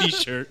this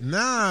T-shirt.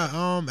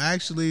 Nah,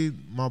 actually,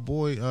 my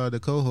boy, the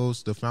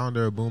co-host, the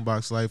founder of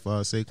Boombox Life,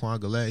 Saquon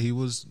Gillette,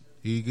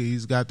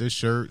 he's got the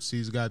shirts.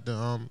 He's got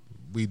the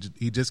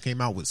he just came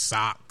out with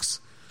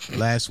socks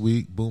last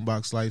week.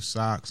 Boombox Life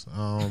socks.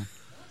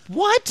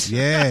 What?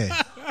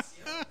 Yeah,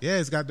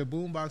 it's got the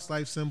Boombox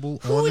Life symbol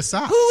on the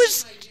socks. Who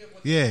is?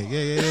 Yeah.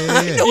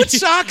 I know what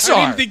socks I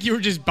are. didn't think you were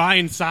just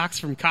buying socks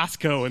from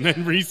Costco and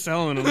then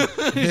reselling them.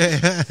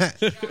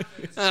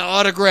 I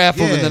autograph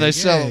them and then I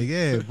sell them.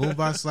 Yeah,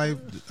 Boombox Life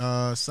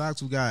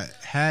socks. We got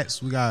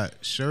hats. We got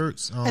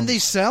shirts. And they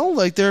sell?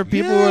 Like there are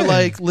people who are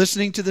like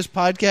listening to this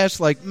podcast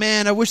like,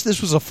 man, I wish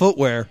this was a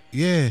footwear.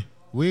 Yeah,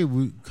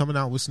 we coming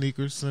out with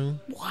sneakers soon.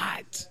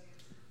 What?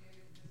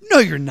 No,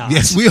 you're not.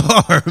 Yes, we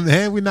are,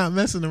 man. We're not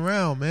messing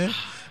around, man.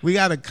 We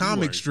got a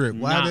comic are strip.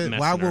 not Why messing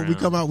won't we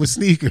around. come out with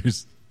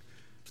sneakers?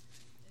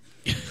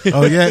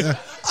 Oh yeah.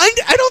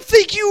 I don't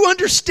think you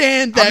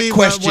understand that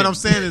question. What I'm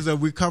saying is that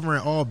we're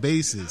covering all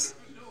bases.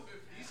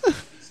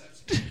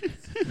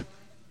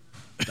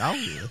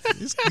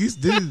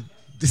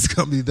 This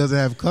company doesn't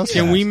have customers.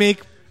 Can we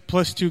make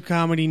 +2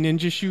 comedy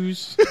ninja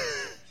shoes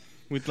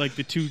with like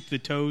the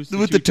toes,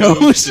 With two the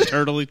toes? the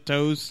turtle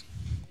toes?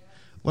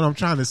 What I'm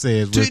trying to say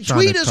is we're trying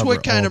Tweet to us cover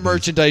what kind all of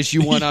merchandise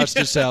you want us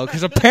to sell,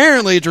 because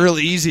apparently it's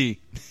really easy.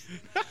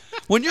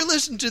 When you're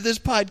listening to this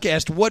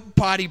podcast, what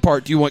body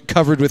part do you want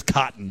covered with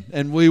cotton?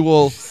 And we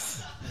will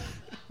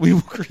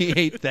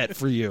create that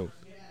for you.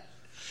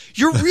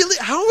 You're really?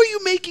 How are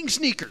you making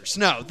sneakers?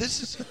 No,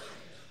 this is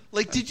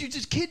like, did you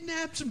just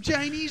kidnap some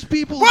Chinese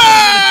people?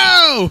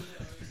 Whoa!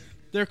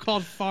 They're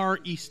called Far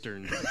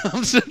Eastern.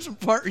 Some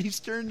Far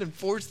Eastern and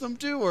force them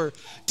to, or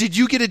did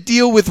you get a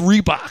deal with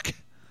Reebok?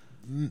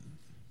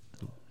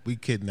 We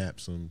kidnapped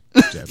some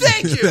Japanese.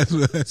 Thank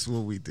you. That's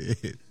what we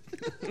did.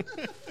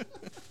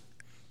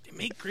 They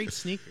make great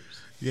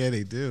sneakers. Yeah,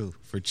 they do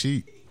for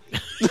cheap.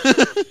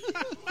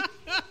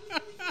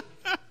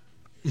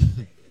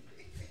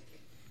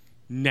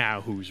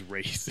 Now who's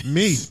racist?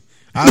 Me,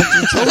 I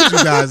just told you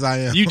guys I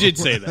am. You did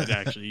say that,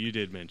 actually. You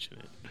did mention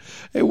it.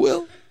 Hey,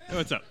 Will, Hey,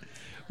 what's up?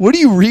 what are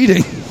you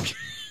reading?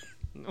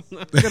 I'm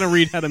not going to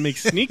read how to make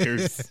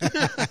sneakers.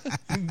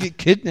 Get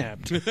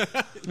kidnapped.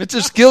 It's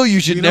a skill you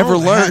should We never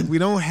don't learn. have- we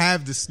don't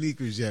have the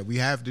sneakers yet. We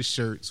have the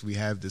shirts. We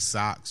have the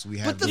socks. We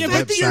have the the Yeah, but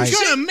fact that you're website.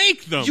 going to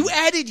make them. You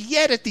added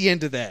yet at the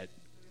end of that.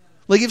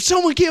 Like, if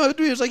someone came up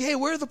to me and was like, hey,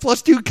 where are the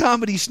 +2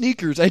 comedy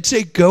sneakers? I'd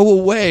say, go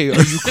away.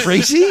 Are you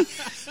crazy?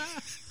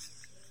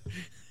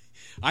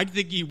 I'd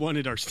think he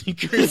wanted our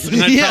sneakers,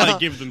 and I'd probably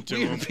give them to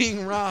we were him.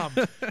 being robbed.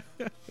 I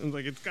was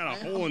like, it's got a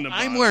hole in the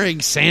bottom. I'm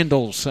wearing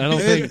sandals. I don't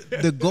think.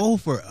 The goal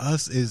for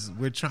us is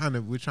we're trying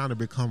to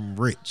become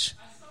rich.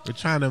 We're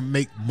trying to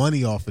make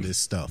money off of this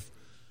stuff.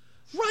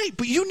 Right,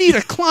 but you need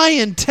a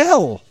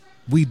clientele.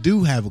 We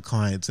do have a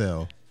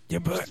clientele. Yeah,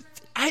 but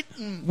I,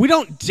 we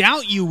don't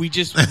doubt you. We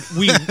just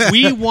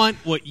we want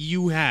what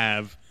you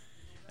have,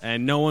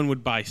 and no one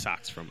would buy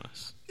socks from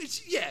us.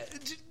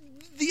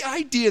 the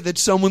idea that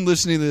someone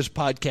listening to this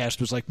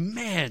podcast was like,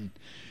 man,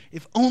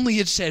 If only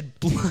it said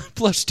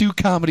 +2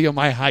 comedy on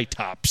my high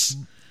tops.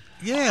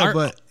 Yeah,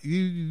 but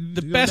you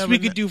The best we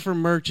could do for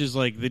merch is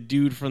like the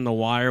dude from The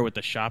Wire with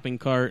the shopping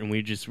cart, and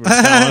we just were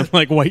selling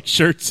like white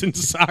shirts and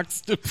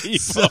socks to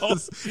people.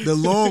 the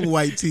long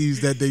white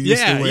tees that they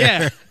used to wear.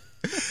 Yeah.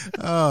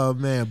 Oh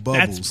man,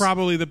 Bubbles. That's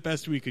probably the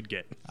best we could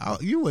get.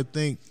 You would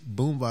think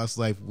Boombox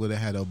Life would have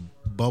had a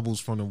Bubbles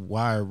from The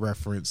Wire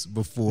reference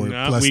before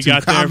No, we +2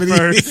 got comedy.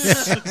 there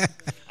first.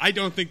 I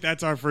don't think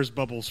that's our first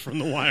Bubbles from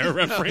The Wire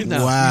reference.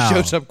 No, Wow. he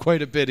shows up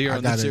quite a bit here I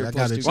on the gotta- Zero I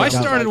Plus gotta Two check Well, I out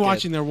Comedy started podcast.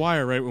 watching The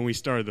Wire right when we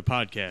started the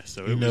podcast.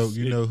 So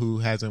You know who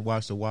hasn't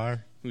watched The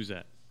Wire? who's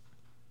that?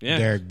 Yeah,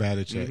 Derek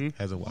Batachek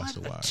hasn't watched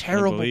The Wire.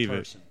 Terrible believe it.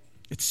 person.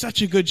 it's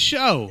such a good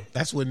show.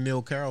 That's what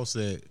Neil Carroll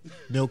said.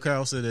 Neil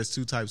Carroll said there's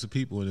two types of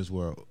people in this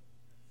world: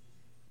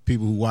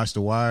 people who watch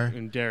The Wire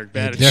And Derek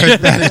and Batich.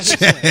 Derek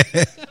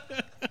Batachek.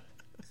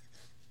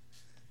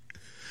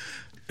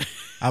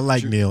 I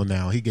like Neil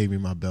now. He gave me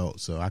my belt,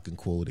 so I can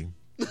quote him.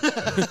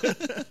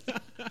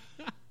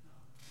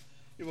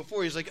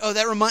 Before he's like, "Oh,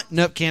 that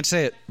nope, can't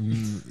say it.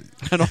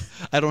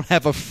 I don't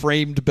have a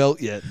framed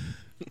belt yet."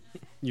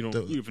 You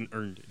haven't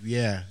earned it.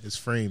 Yeah, it's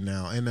framed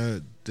now. And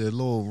the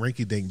little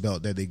rinky-dink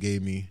belt that they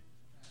gave me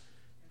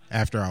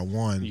after I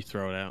won. You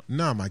throw it out.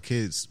 No, my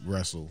kids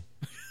wrestle.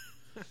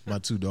 My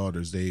two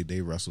daughters, they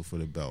wrestle for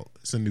the belt.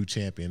 It's a new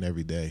champion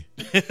every day.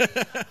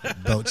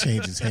 Belt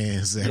changes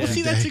hands every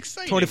See, day. that's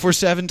exciting.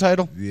 24/7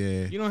 title.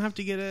 Yeah. You don't have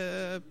to get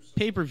a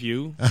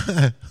pay-per-view.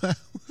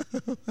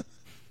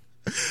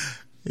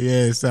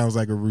 Yeah, it sounds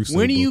like a Russo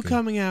When are you booking.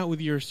 coming out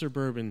with your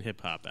suburban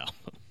hip-hop album?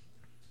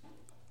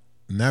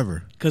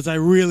 Never. Because I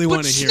really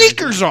want But to hear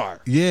sneakers it.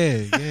 are.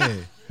 Yeah.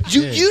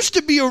 You Yeah. used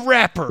to be a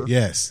rapper.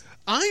 Yes.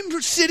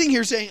 I'm sitting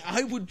here saying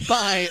I would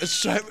buy a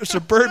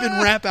suburban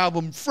rap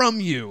album from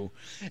you,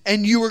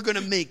 and you were going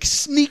to make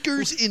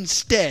sneakers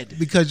instead.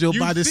 Because you'll You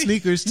buy the think-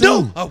 sneakers too.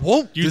 No, I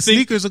won't. You The think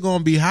sneakers are going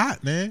to be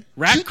hot, man.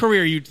 rap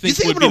career you'd think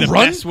think would I'm be gonna the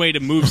run? best way to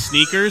move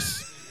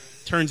sneakers?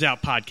 Turns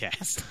out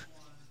podcast.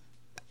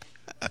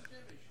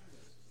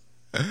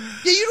 Yeah,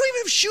 you don't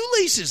even have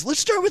shoelaces.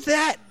 Let's start with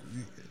that.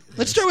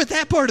 Let's start with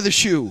that part of the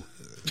shoe.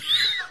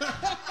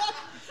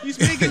 He's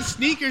making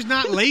sneakers,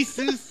 not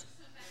laces.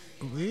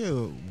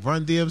 Yeah,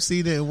 Run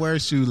DMC didn't wear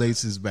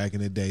shoelaces back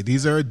in the day.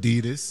 These are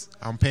Adidas.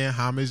 I'm paying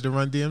homage to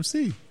Run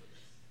DMC.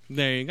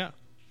 There you go.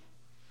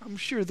 I'm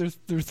sure they're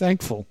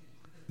thankful.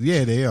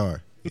 Yeah, they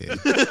are. Yeah.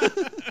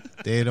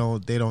 they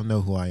don't know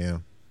who I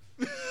am.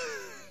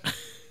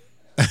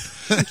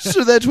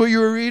 So that's what you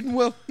were reading,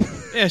 Will?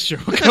 Yeah, sure.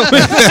 We'll go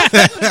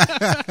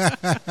with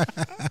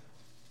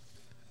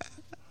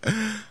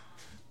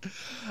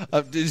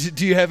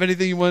Do you have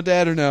anything you want to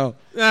add or no?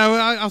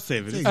 well, I'll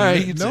save it. All right,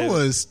 you can say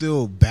Noah is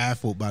still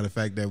baffled by the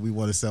fact that we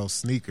want to sell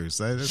sneakers.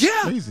 That's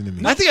Yeah. crazy to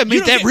me. I think I You made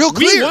don't that get- real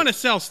clear. We want to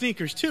sell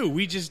sneakers too.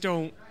 We just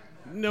don't.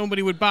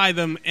 Nobody would buy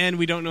them, and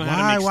we don't know how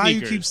to make Why you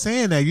sneakers. keep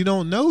saying that? You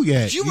don't know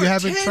yet. You You were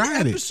haven't 10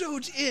 tried it.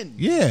 episodes in.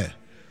 Yeah.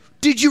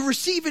 Did you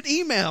receive an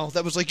email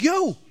that was like,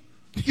 "Yo,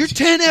 you're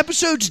 10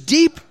 episodes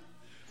deep.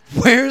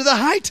 Where are the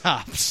high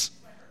tops?"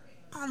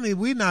 I mean,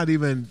 we're not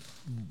even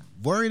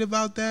worried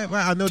about that.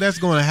 Right? I know that's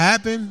going to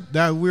happen.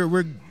 That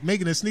we're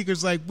making the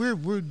sneakers like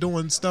we're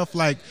doing stuff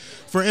like,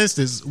 for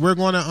instance, we're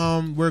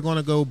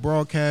gonna go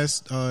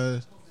broadcast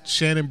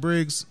Shannon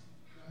Briggs,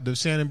 the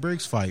Shannon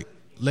Briggs fight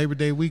Labor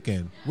Day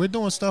weekend. We're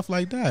doing stuff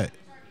like that.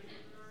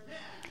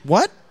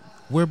 What?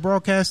 We're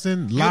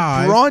broadcasting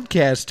live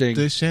broadcasting.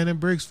 the Shannon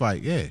Briggs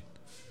fight. Yeah,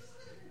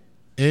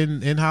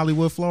 in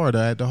Hollywood, Florida,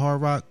 at the Hard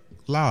Rock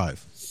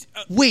Live.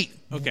 Wait,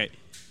 Okay.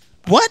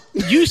 what?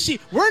 You see,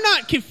 we're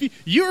not confused.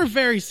 You're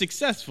very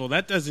successful.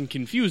 That doesn't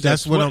confuse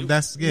That's us. what I'm-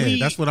 that's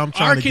what I'm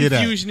trying to get at. Our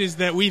confusion is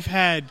that we've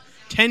had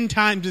 10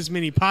 times as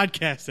many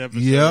podcast episodes.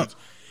 Yep.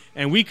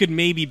 And we could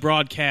maybe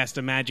broadcast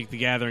a Magic the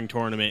Gathering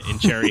tournament in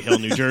Cherry Hill,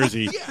 New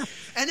Jersey.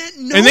 And at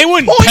no And they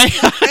wouldn't point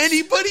pay us.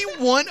 anybody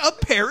want a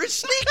pair of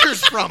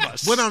sneakers from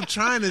us. What I'm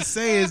trying to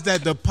say is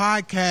that the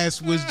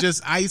podcast was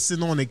just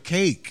icing on the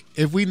cake.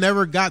 If we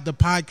never got the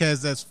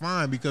podcast, that's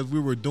fine because we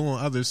were doing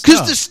other stuff.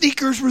 Because the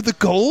sneakers were the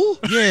goal?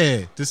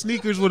 Yeah, the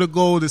sneakers were the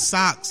goal, the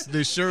socks,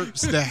 the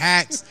shirts, the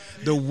hats,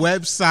 the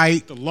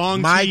website, The long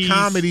my tees.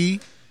 comedy.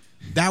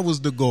 That was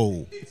the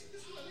goal.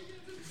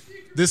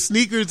 The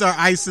sneakers are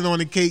icing on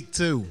the cake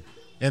too,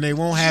 and they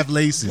won't have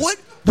laces.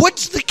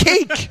 What's the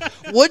cake?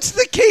 What's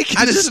the cake in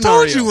I this just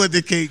scenario? told you what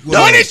the cake was.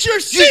 What is your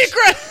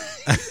secret?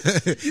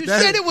 You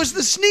That- said it was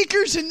the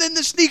sneakers, and then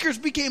the sneakers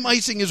became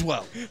icing as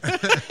well.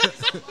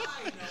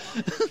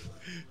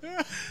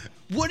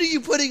 What are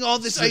you putting all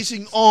this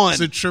icing on?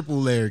 It's a triple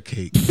layer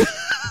cake,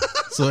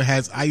 so it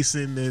has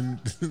icing and.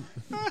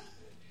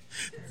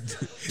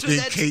 So then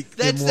that's- cake,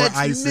 that's- then more that's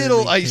icing. middle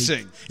then cake.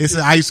 icing. It's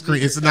an ice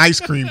cream. It's an ice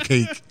cream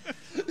cake.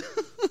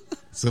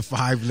 It's a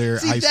 5-layer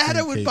See, ice that cream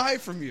I would cake. buy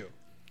from you.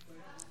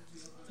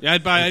 Yeah,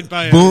 I'd buy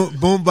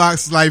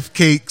Boombox Life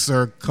cakes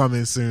are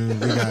coming soon.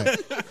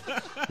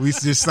 We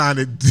just signed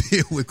a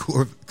deal with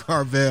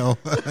Carvel.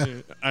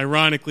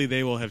 Ironically,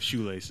 they will have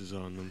shoelaces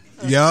on them.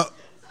 Yep,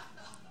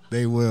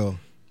 they will,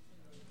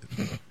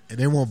 and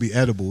they won't be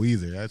edible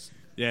either.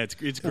 Yeah,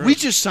 it's gross. We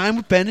just signed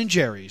with Ben and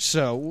Jerry's,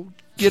 so we'll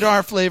get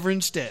our flavor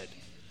instead.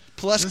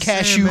 Plus Just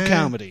cashew saying, man,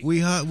 comedy. We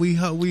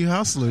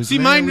hustlers. See,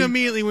 man. mine We-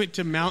 immediately went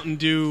to Mountain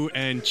Dew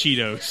and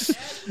Cheetos.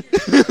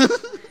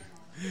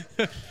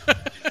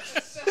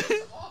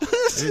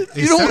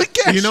 You don't want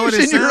cashews you know what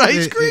it in your sound-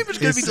 ice it- cream? it- It's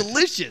going to be it's-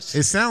 delicious.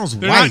 It sounds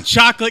They're white. not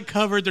chocolate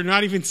covered. They're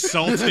not even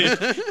salted.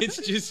 It's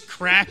just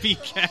crappy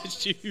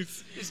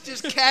cashews. It's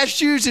just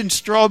cashews and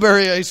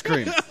strawberry ice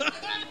cream.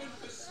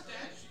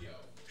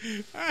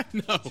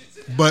 No,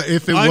 But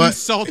if it was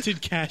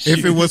unsalted cashews.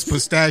 if it was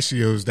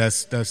pistachios,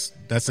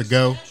 that's a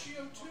go.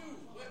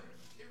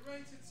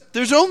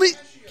 There's only...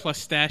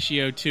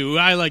 pistachio too.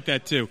 I like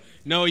that too.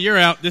 No, you're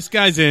out. This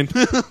guy's in.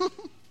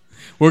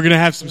 We're gonna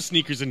have some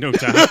sneakers in no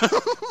time.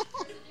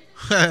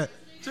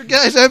 So,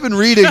 guys, I've been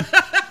reading.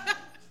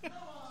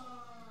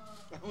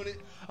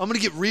 I'm going to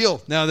get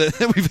real now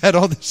that we've had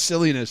all this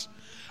silliness.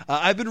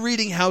 I've been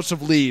reading House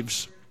of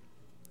Leaves,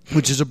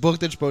 which is a book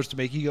that's supposed to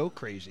make you go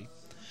crazy.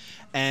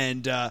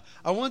 And I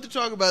wanted to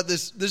talk about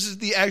this. This is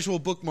the actual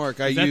bookmark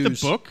I Is that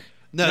use. the book?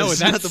 No, this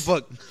is not the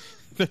book.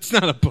 That's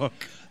not a book.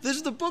 This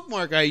is the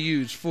bookmark I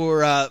use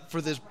for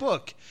this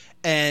book.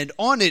 And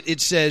on it, it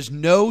says,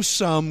 no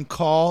sum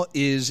call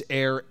is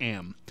air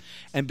am.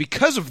 And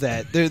because of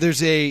that,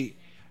 there's a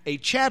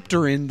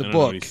chapter in the I don't know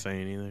book. what he's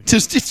saying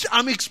either.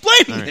 I'm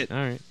explaining All it. right,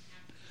 all right.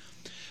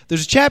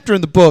 There's a chapter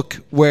in the book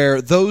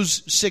where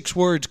those 6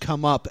 words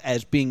come up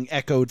as being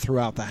echoed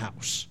throughout the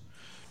house.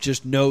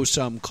 Just no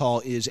sum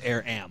call is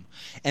air am.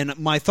 And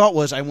my thought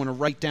was I want to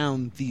write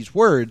down these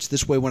words.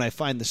 This way when I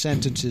find the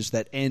sentences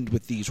that end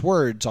with these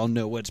words, I'll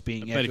know what's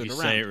being But echoed if you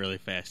around. say it really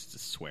fast, it's a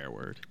swear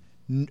word.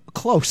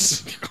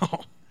 Close.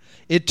 Oh.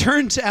 It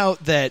turns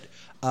out that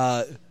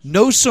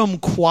nosum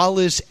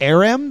qualis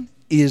aram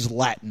is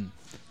Latin.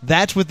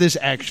 That's what this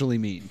actually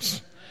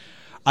means.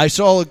 I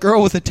saw a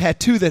girl with a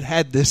tattoo that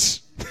had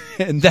this,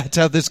 and that's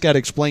how this got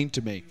explained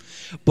to me.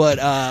 But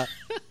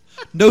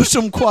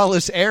nosum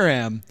qualis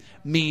aram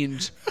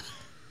means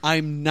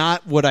I'm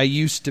not what I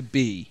used to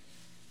be.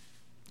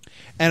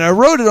 And I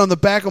wrote it on the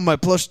back of my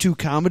 +2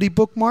 comedy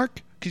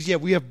bookmark, because, yeah,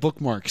 we have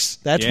bookmarks.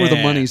 That's where the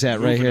Yeah, money's at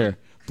right moving here.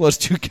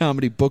 +2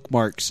 comedy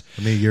bookmarks.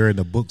 I mean, you're in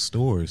the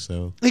bookstore,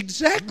 so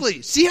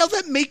Exactly. See how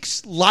that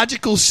makes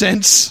logical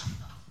sense?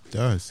 it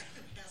does.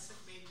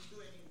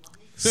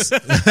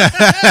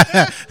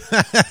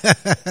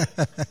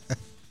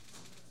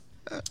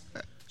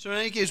 So in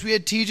any case, we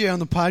had TJ on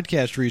the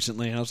podcast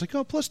recently, and I was like,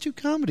 oh, +2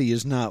 comedy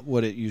is not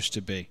what it used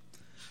to be.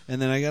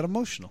 And then I got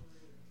emotional.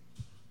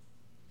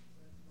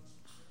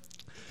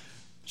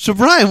 So,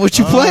 Brian, what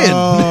you playing?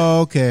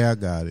 Oh, okay, I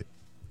got it.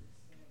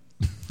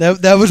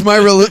 That was my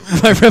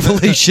my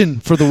revelation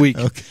for the week.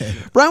 Okay.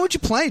 Brian, what you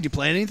playing? Did you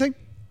play anything?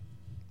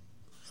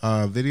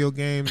 Video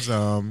games,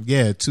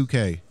 yeah,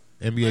 2K.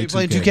 NBA you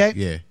playing 2K? 2K?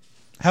 Yeah.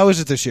 How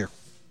is it this year?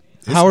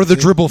 It's How are the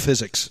good. dribble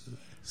physics?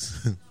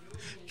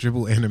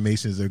 Dribble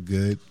animations are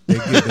good.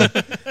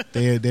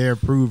 They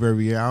improve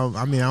every year. I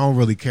don't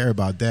really care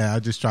about that. I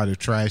just try to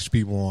trash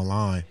people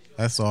online.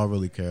 That's all I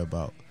really care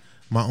about.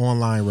 My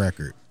online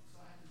record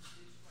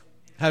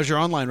How's your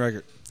online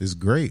record? is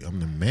great. I'm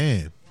the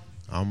man.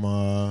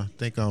 I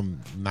think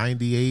I'm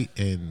 98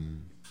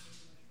 and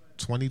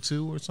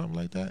 22 or something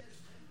like that.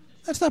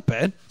 That's not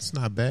bad. It's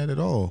not bad at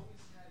all.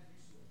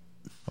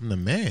 I'm the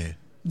man.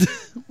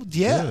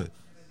 Yeah. Good.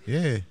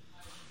 Yeah.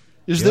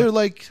 Is Yeah. there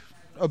like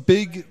a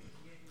big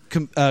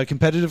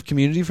competitive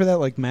community for that,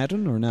 like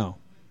Madden, or no?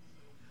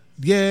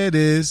 Yeah, it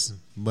is.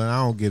 But I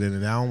don't get into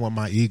that. I don't want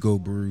my ego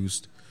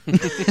bruised.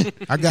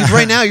 I got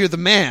Right now, you're the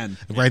man.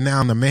 Right now,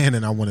 I'm the man,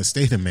 and I want to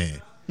stay the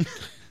man.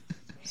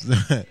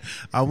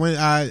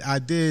 I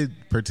did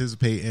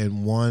participate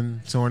in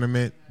one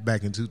tournament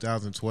back in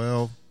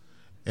 2012,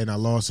 and I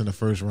lost in the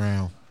first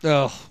round.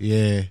 Oh,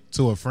 Yeah,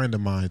 to a friend of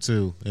mine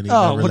too, and he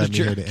Oh, never what a let me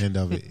hear jerk. the end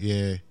of it.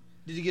 Yeah,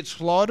 did you get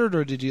slaughtered,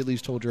 or did you at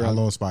least hold your I own?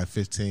 lost by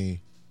 15.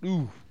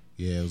 Ooh.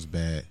 Yeah, it was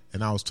bad,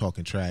 and I was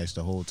talking trash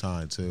the whole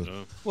time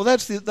too. Well,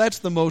 that's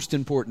the most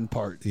important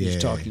part. Yeah.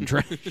 Is talking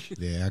trash.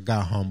 Yeah, I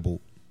got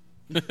humbled.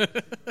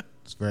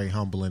 It's a very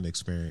humbling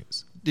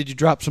experience. Did you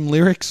drop some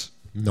lyrics?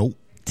 Nope,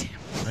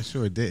 I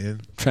sure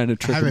didn't. Trying to I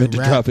trick him into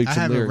dropping I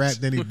some haven't lyrics.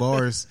 rapped any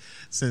bars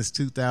since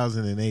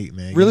 2008,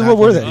 man. Really? You're What not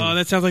were gonna they? Oh,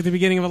 that sounds like the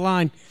beginning of a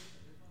line.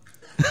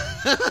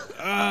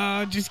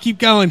 Just keep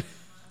going.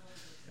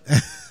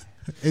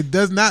 It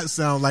does not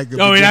sound like.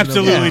 Oh, it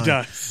absolutely line.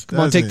 does. Come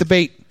on, take the Doesn't.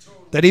 bait.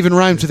 That even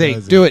rhymes with 8.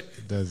 Doesn't. Do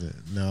it.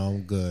 Doesn't. No,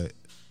 I'm good.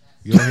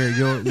 You'll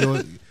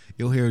hear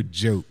you'll hear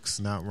jokes,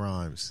 not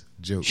rhymes.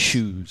 Jokes.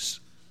 Shoes.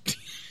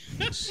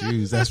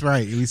 Shoes. That's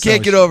right. We Can't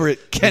selling get shoes. over it.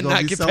 We're gonna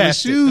Cannot be get selling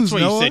past it. shoes. That's why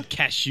you Noah. said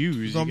cashews.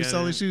 We're gonna be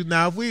selling shoes.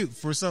 Now,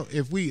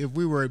 if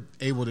we were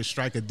able to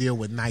strike a deal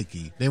with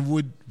Nike, then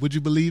would you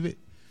believe it?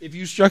 If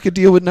you struck a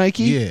deal with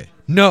Nike? Yeah.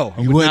 No.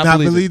 I You would not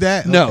believe it.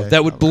 that? No, Okay.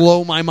 that would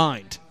blow my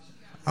mind.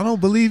 I don't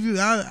believe you.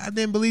 I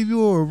didn't believe you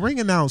were a ring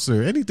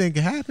announcer. Anything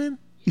can happen.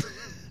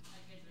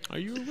 Are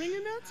you a ring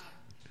announcer?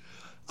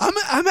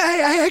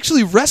 I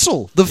actually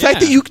wrestle. The fact Yeah.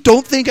 that you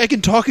don't think I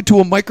can talk into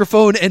a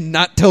microphone and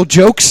not tell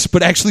jokes,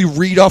 but actually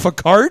read off a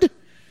card?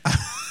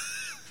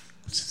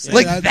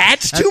 Like,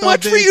 that's too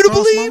much for you to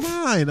believe?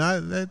 My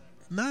mind.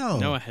 No.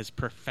 Noah has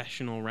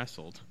professional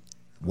wrestled.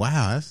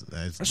 Wow,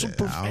 that's So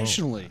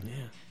professionally.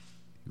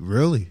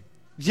 Really?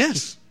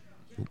 Yes.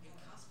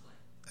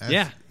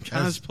 Yeah,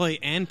 cosplay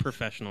and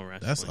professional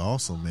wrestling. That's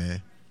awesome,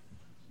 man.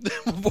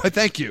 Boy,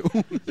 thank you.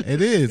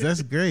 It is.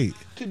 That's great.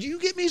 Could you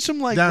get me some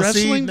like Now,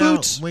 wrestling now,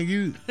 boots? When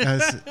you,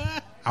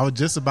 I was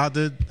just about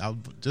to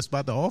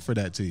offer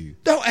that to you.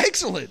 No,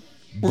 excellent.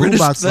 We're gonna Boombox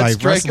let's like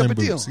strike wrestling up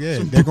a deal. boots. Yeah,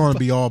 they're going to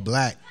be all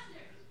black.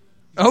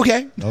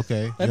 Okay.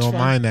 Okay, you That's don't fine.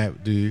 mind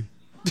that, do you?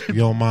 You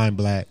don't mind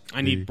black?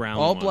 I do you? need brown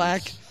All ones.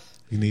 black,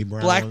 You need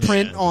brown. black ones?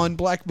 print Yeah. on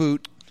black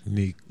boot You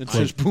need that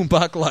cloak. says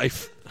Boombox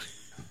Life.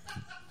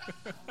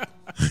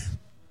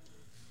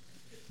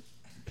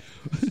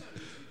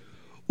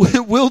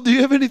 Will, do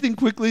you have anything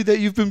quickly that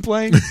you've been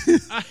playing? No,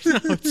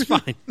 it's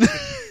fine.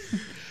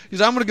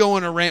 Because I'm going to go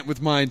on a rant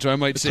with mine, so I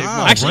might save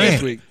Ah, mine a for rant.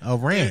 next week. A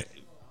rant.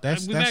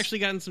 We've actually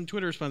gotten some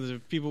Twitter responses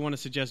if people want to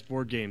suggest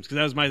board games. Because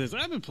that was my thing.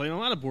 I've been playing a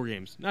lot of board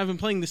games. Now I've been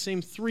playing the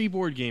same 3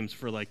 board games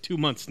for like 2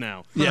 months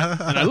now. Yeah.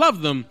 And I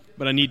love them,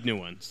 but I need new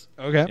ones.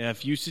 Okay.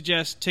 If you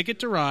suggest Ticket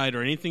to Ride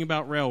or anything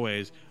about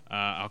railways,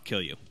 I'll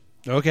kill you.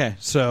 Okay,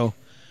 so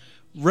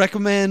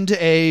recommend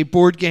a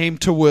board game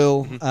to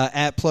Will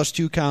at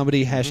 +2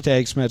 Comedy,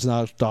 hashtag Smed's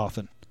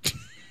Dolphin.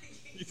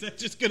 Is that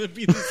just going to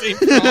be the same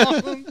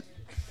problem?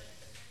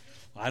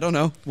 I don't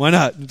know. Why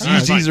not? It's All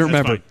right, easy fine, to that's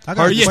remember. fine. I got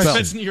Hard a to question.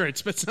 spell. Spets, you're right.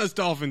 Spetsnaz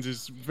Dolphins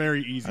is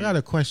very easy. I got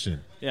a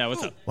question. Yeah,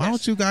 what's up? Why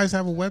don't you guys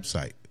have a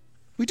website?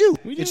 We do.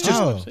 We do It's have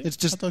just, a Oh. website. it's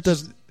just I thought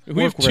doesn't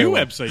We have work very 2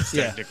 well. websites,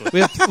 Yeah. technically. We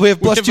have We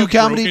have a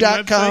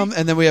 +2comedy.com, broken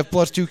and then we have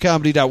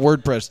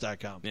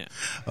 +2comedy.wordpress.com. Yeah.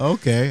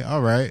 Okay,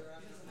 all right.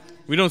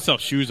 We don't sell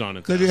shoes on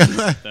it, though. Could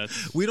you-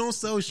 That's... We don't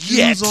sell shoes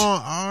Yet.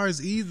 on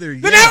ours either.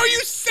 Then yet. how are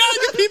you selling?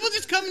 Do people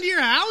just come to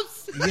your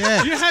house?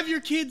 Yeah. You have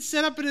your kids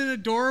set up in an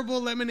adorable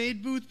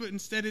lemonade booth, but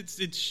instead it's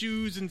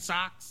shoes and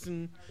socks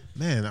and...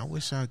 Man, I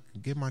wish I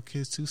could get my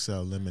kids to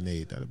sell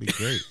lemonade. That'd be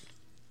great.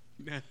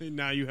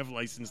 Now you have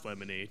licensed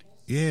lemonade.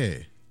 Yeah.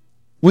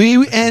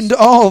 We end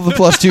all of the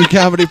 +2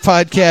 Comedy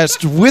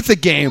podcast with a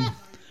game.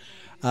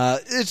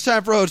 It's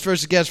time for host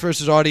versus guest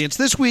versus audience.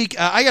 This week,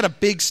 I got a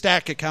big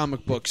stack of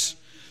comic books,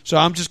 so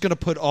I'm just going to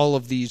put all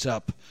of these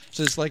up.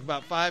 So it's like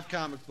about 5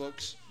 comic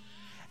books.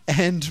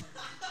 And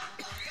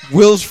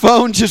Will's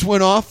phone just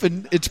went off,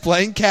 and it's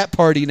playing Cat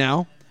Party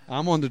now.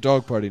 I'm on the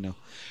dog party now.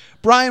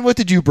 Brian, what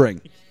did you bring?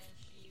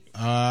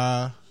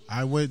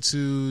 I went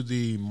to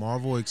the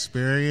Marvel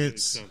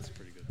Experience Sounds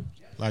pretty good.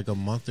 like a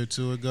month or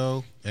 2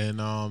 ago, and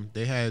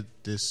they had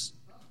this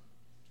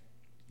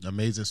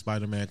Amazing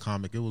Spider-Man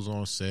comic. It was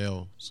on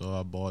sale, so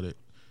I bought it,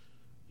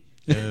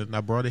 and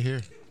I brought it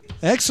here.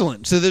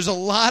 Excellent. So there's a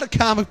lot of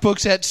comic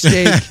books at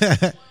stake.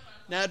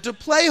 Now, to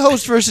play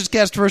host versus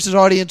guest versus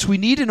audience, we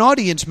need an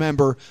audience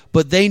member,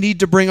 but they need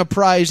to bring a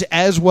prize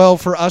as well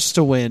for us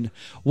to win.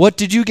 What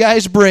did you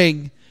guys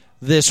bring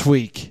this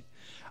week?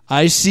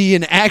 I see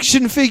an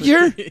action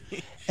figure,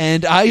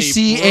 and I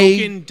see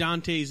broken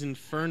Dante's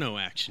Inferno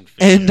action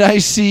figure. and I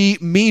see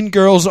Mean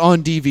Girls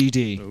on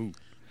DVD.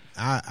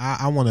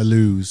 I want to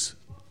lose.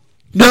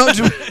 No,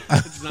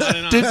 It's not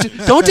an option.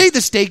 don't take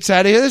the stakes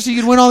out of here, so you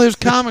can win all those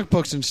comic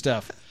books and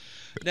stuff.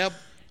 Now,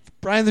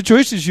 Brian, the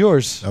choice is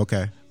yours.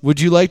 Okay. Would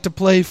you like to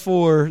play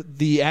for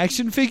the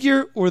action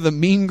figure or the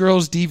Mean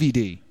Girls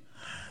DVD?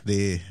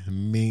 The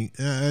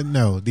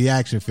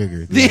action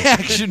figure. The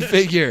action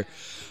figure.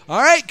 All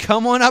right,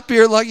 come on up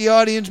here, lucky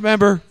audience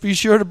member. Be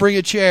sure to bring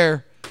a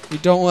chair. We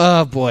don't.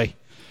 Oh boy.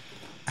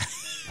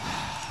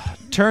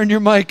 Turn your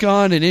mic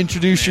on and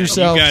introduce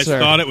yourself, You guys sir.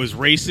 thought it was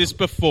racist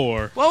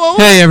before. Whoa.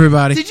 Hey,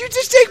 everybody. Did you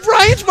just take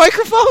Brian's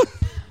microphone?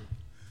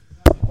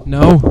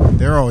 No.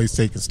 They're always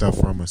taking stuff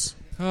from us.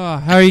 Oh,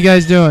 how are you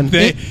guys doing?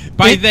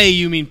 By they,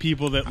 you mean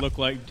people that look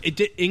like,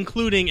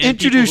 including and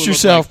people Introduce who look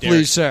yourself, like Derek.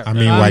 please, sir. I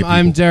mean, white people.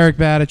 I'm Derek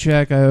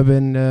Batachek. I've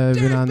been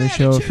on the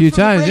show a few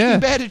times. Yeah.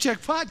 Badachek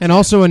podcast. And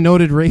also a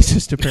noted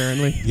racist,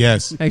 apparently.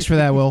 Yes. Thanks for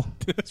that, Will.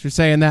 Thanks for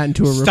saying that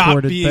into a Stop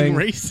recorded being thing.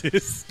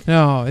 racist.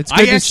 No, it's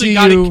I good to actually see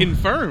got you. it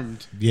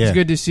confirmed Yeah. It's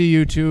good to see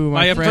you too, by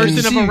my a friends.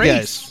 person See of a you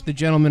race. guys. The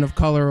gentleman of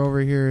color over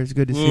here. It's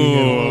good to see you.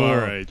 Oh, all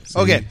right.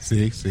 Okay.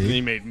 See.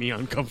 He made me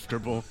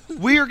uncomfortable.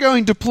 We are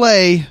going to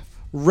play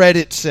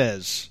Reddit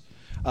Says.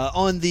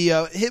 On the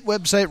hit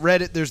website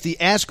Reddit, there's the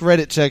Ask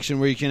Reddit section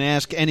where you can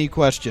ask any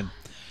question.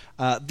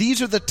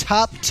 These are the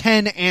top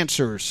 10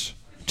 answers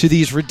to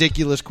these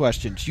ridiculous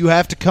questions. You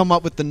have to come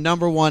up with the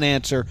number one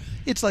answer.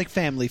 It's like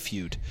Family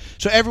Feud.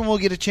 So everyone will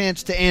get a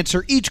chance to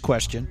answer each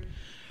question.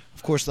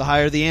 Of course, the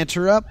higher the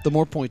answer up, the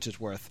more points it's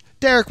worth.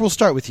 Derek, we'll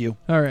start with you.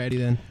 Alrighty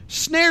then.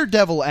 Snare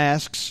Devil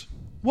asks,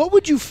 what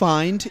would you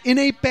find in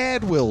a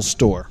Badwill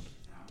store?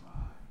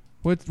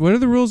 What are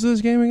the rules of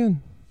this game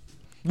again?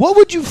 What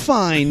would you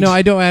find? No,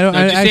 I don't. No,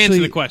 I just actually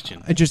answer the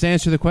question. I just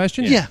answer the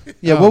question. Yeah.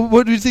 Oh.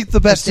 What do you think the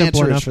best That's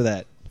simple answer is enough. for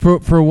that?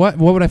 For what?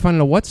 What would I find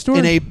in a what store?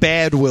 In a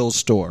Badwill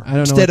store. I don't know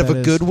Instead what of that a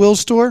is. Goodwill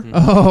store,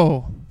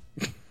 Oh.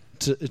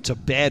 it's a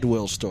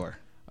Badwill store.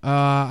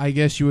 I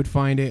guess you would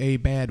find a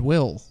bad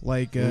will,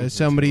 like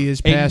somebody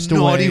has A passed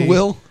naughty away.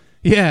 will.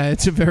 Yeah,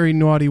 it's a very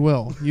naughty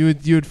will. You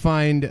would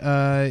find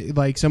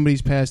like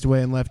somebody's passed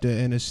away and left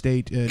an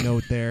estate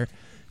note there,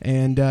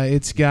 and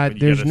it's got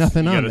there's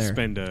nothing on there. You got to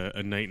spend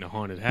a night in a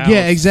haunted house.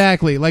 Yeah,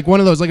 exactly. Like one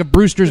of those, like a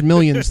Brewster's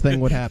Millions thing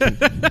would happen.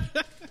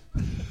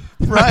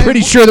 Brian, I'm pretty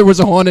sure there was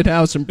a haunted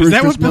house in Is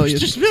that Brewster's what Millions.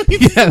 Brewster's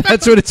Millions? Yeah,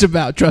 that's what it's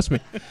about. Trust me.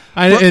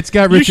 It's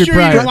got You Richard sure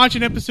Pryor. you didn't watch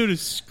an episode of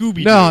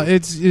Scooby-Doo? No,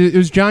 it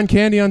was John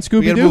Candy on Scooby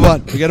we got to Doo. move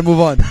on. We got to move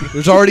on.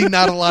 There's already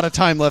not a lot of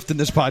time left in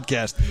this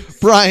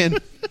podcast. Brian,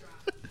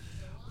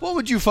 what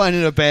would you find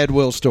in a bad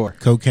will store?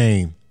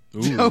 Cocaine.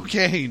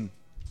 Cocaine.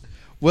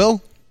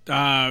 Will?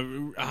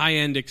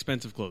 High-end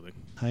expensive clothing.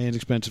 High-end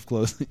expensive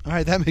clothing. All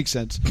right, that makes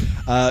sense.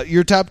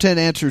 Your top 10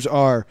 answers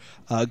are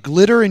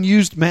glitter and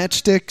used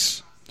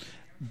matchsticks,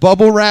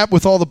 bubble wrap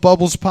with all the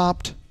bubbles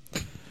popped,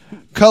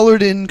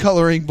 colored-in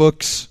coloring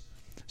books,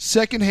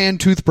 secondhand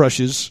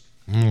toothbrushes,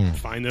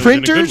 Find those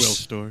Printers? in a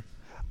Goodwill store.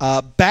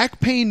 back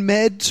pain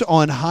meds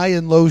on high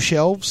and low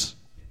shelves.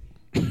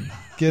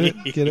 Get it?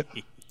 Get it?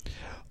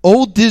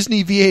 Old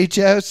Disney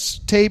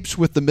VHS tapes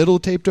with the middle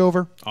taped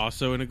over.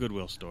 Also in a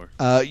Goodwill store.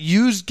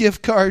 Used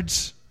gift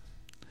cards.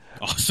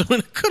 Also in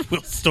a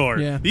Goodwill store.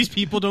 Yeah. These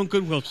people don't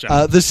Goodwill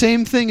shop. The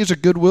same thing as a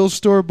Goodwill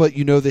store, but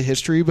you know the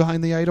history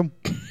behind the item.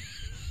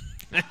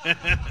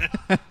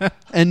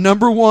 And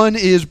number one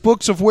is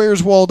books of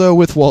Where's Waldo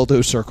with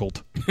Waldo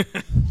circled.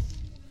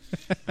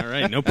 All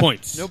right, no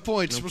points. No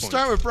points. No We'll points.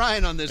 start with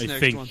Brian on this I next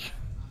think. one.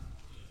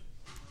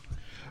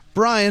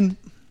 Brian,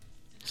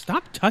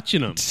 Stop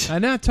touching them.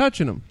 I'm not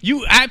touching them.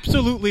 You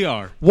absolutely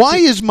are. why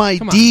is my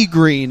Come on. D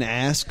Green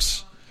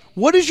asks,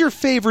 what is your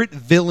favorite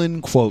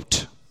villain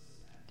quote?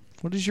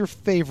 What is your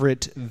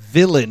favorite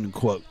villain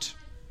quote?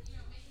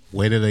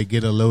 Where did they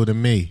get a load of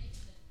me?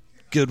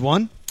 Good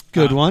one.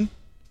 Good one.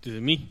 Is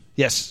it me?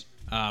 Yes.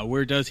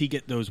 Where does he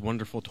get those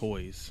wonderful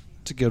toys?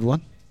 It's a good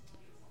one.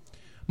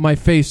 My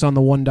face on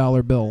the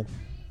 $1 bill.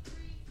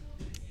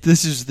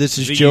 This is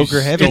think you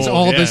Joker heavy. It's Oh,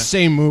 all yeah. the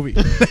same movie.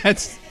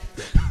 That's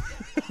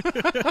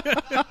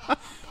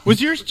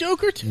Was yours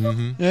Joker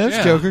too? Yeah, it's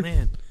Yeah. Joker.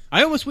 Man,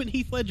 I almost went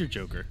Heath Ledger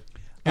Joker.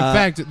 in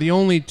fact the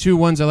only two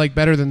ones I like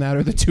better than that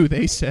are the two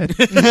they said.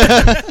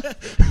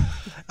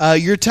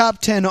 Your top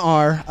 10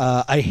 are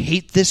I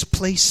hate this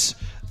place,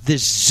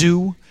 this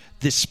zoo,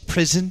 this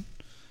prison.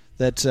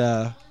 That's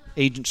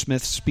Agent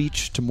Smith's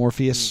speech to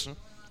Morpheus.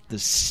 The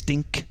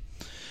stink.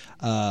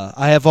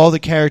 I have all the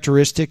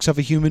characteristics of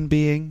a human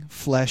being: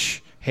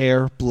 flesh,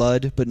 hair,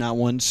 blood, but not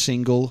one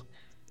single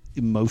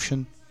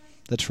emotion.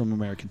 That's from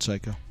American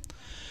Psycho.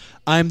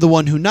 I'm the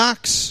one who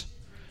knocks.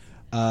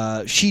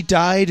 She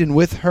died, and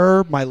with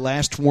her, my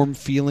last warm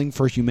feeling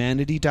for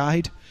humanity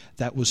died.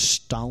 That was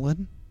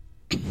Stalin.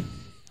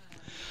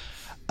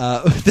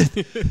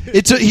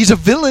 He's a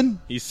villain.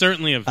 He's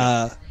certainly a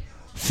villain.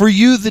 For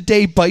you, the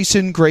day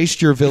bison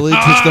graced your village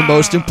is the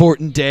most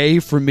important day.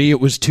 For me, it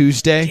was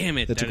Tuesday. Damn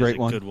it, That's that a great is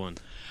one. good one.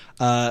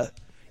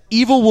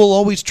 Evil will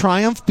always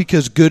triumph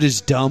because good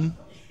is dumb.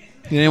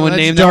 Did anyone That's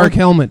name Dark that one?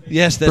 Helmet.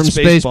 Yes, that's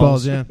from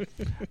Spaceballs. Yeah.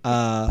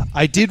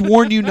 I did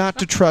warn you not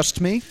to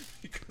trust me.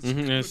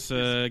 That's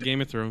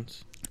Game of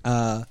Thrones.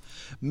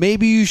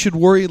 Maybe you should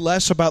worry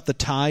less about the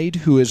Tide,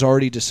 who has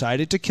already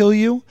decided to kill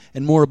you,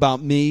 and more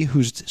about me,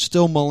 who's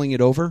still mulling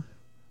it over.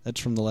 That's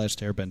from The Last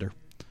Airbender.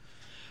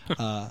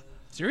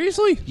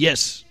 Seriously?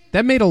 Yes,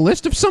 That made a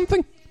list of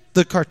something?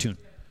 the cartoon.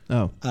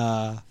 Oh.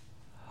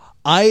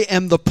 I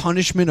am the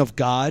punishment of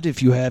God.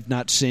 If you have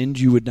not sinned,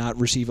 you would not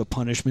receive a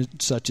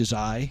punishment such as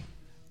I.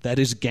 That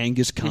is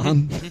Genghis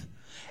Khan.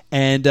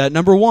 And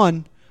number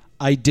one,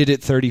 I did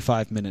it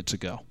 35 minutes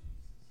ago.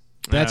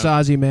 That's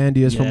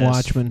Ozymandias from Yes,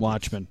 Watchmen.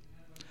 Watchmen.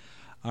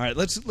 All right,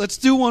 let's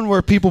do one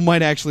where people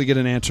might actually get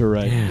an answer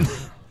right.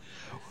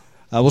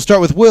 We'll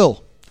start with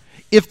Will.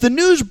 If the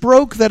news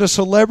broke that a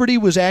celebrity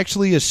was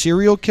actually a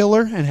serial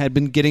killer and had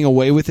been getting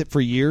away with it for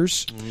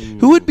years,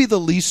 who would be the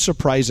least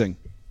surprising?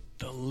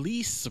 The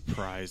least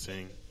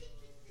surprising.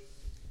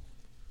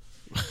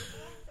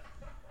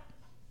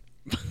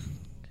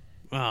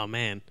 Oh,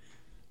 man.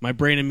 My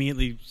brain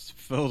immediately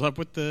filled up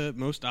with the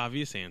most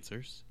obvious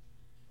answers.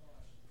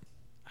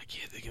 I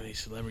can't think of any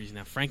celebrities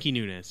now. Frankie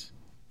Muniz.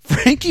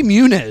 Frankie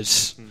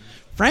Muniz.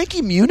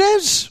 Frankie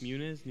Muniz?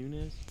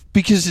 Muniz?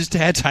 Because his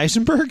dad's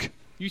Heisenberg?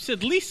 You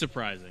said least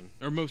surprising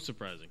or most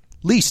surprising.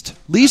 Least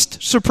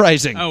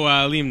surprising. Oh,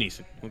 Liam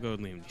Neeson. We'll go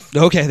with Liam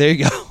Neeson. Okay, there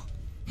you go.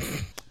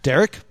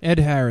 Derek? Ed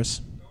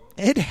Harris.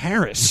 Ed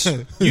Harris.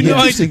 You know,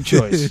 Interesting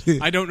choice.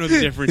 I don't know the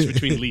difference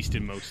between least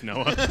and most,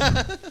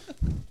 Noah.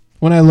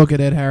 When I look at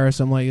Ed Harris,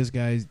 I'm like, this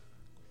guy's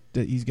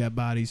he's got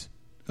bodies.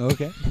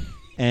 Okay.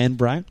 And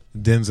Brian?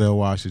 Denzel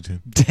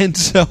Washington.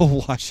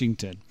 Denzel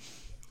Washington.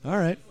 All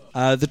right.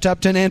 The top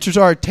 10 answers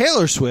are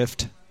Taylor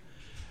Swift,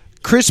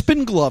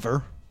 Crispin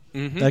Glover.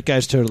 That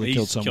guy's totally He's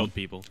killed someone. killed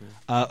people.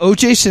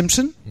 O.J.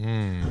 Simpson.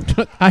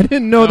 I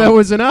didn't know that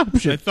was an I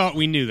option. thought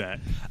we knew that.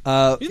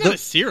 He's not a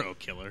serial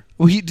killer.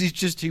 Well, he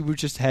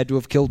just had to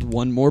have killed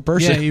one more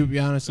person. Yeah, he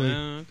honestly,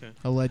 Okay.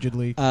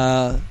 allegedly.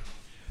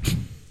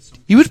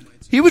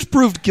 He was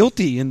proved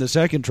guilty in the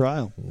second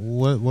trial.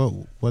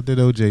 What did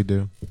OJ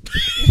do?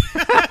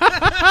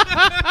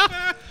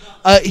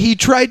 He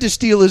tried to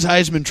steal his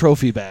Heisman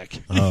Trophy back.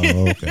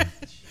 Oh, okay.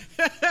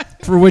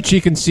 For which he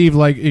conceived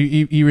like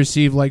he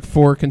received like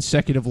 4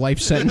 consecutive life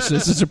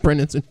sentences as a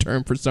Princeton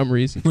term for some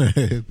reason.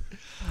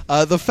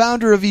 The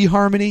founder of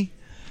eHarmony,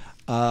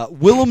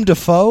 Willem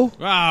Dafoe,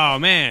 Oh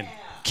man,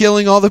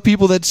 killing all the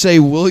people that say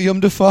William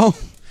Dafoe.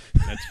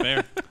 that's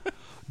fair.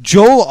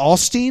 Joel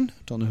Osteen,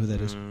 don't know who that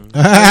is.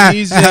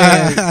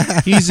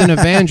 He's an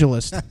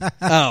evangelist.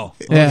 Oh,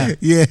 Yeah,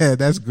 Yeah,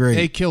 that's great.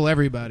 they kill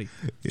everybody.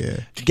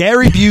 Yeah.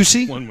 Gary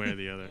Busey, One way or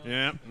the other.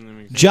 Yeah.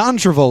 John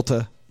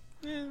Travolta,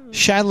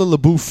 Shia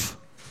LaBeouf,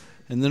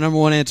 and the number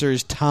one answer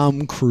is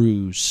Tom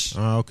Cruise.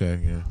 Oh, okay.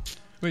 Yeah.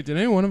 Wait, did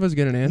any one of us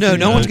get an answer? No,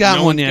 no one's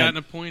gotten no one one's yet. gotten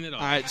a point at all.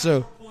 All right,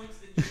 so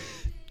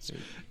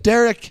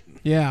Derek,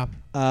 Yeah.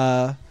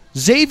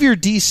 Xavier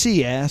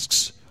DC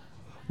asks,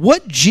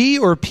 what G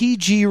or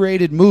PG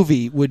rated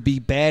movie would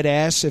be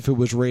badass if it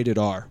was rated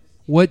R?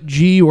 What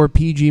G or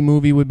PG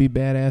movie would be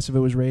badass if it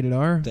was rated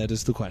R? That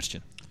is the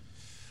question.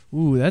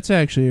 Ooh, that's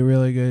actually a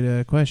really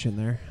good question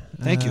there.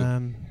 Thank you.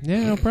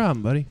 Yeah, no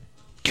problem, buddy.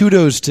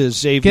 Kudos to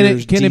Xavier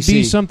Can it DC.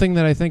 be something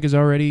that I think is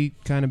already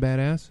kind of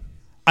badass?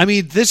 I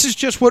mean, this is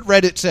just what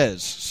Reddit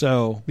says.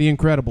 So, The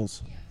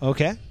Incredibles.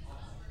 okay.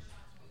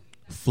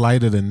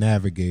 Flight of the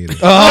Navigator.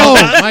 Oh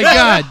my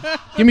God!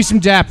 Give me some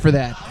dap for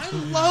that. I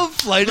love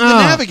Flight of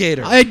the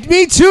Navigator.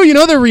 Me too. You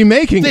know they're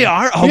remaking. They it.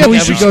 are? Oh, yeah, we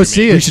yeah, should we go should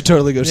see it. We should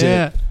totally go see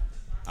yeah.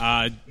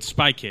 it.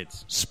 Spy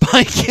Kids.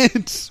 Spy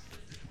Kids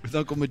with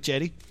Uncle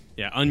Machete.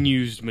 Yeah,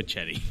 unused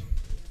machete.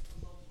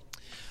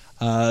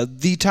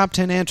 The top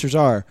 10 answers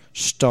are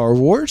Star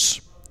Wars,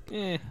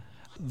 Eh.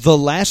 The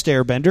Last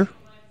Airbender.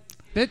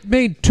 That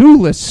made 2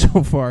 lists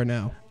so far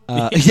now.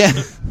 Yeah.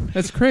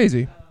 That's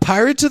crazy.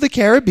 Pirates of the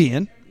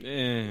Caribbean.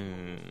 Eh.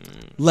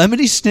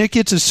 Lemony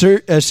Snicket's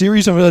a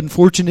series of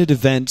unfortunate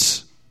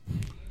events.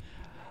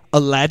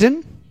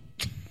 Aladdin.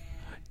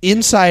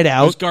 Inside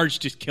Those Out. guards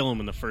just kill him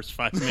in the first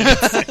 5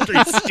 minutes after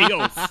he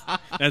steals.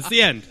 That's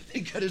the end.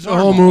 The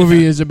whole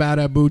movie is about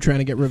Abu trying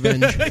to get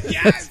revenge.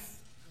 Yes.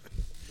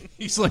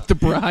 He's like the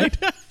bride.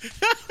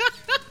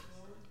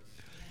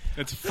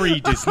 That's free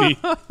Disney.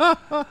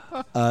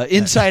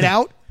 Inside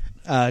Out.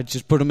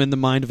 Just put him in the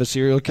mind of a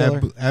serial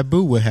killer.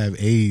 Abu would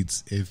have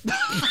AIDS if.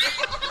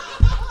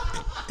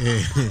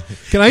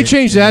 Can I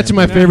change that to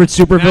my favorite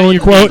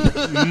supervillain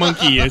quote?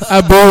 Monkey is.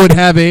 Abu would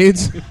have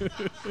AIDS.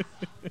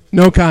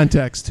 No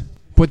context.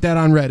 Put that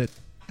on Reddit.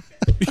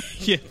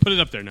 Yeah, put it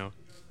up there now.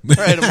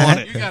 Right, I'm on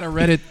it. You got a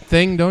Reddit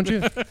thing, don't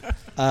you?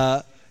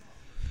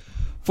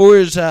 For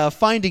his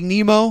Finding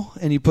Nemo,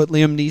 and you put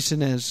Liam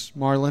Neeson as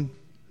Marlin.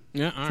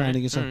 Yeah, all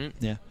Finding right. his All son.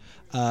 right.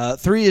 Yeah.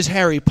 3 is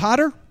Harry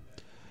Potter.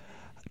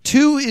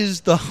 2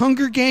 is The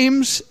Hunger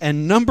Games,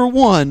 and number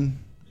 1,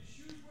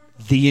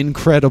 The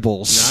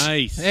Incredibles.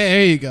 Nice. Hey,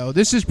 there you go.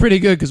 This is pretty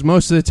good because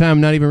most of the time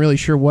I'm not even really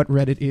sure what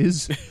Reddit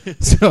is.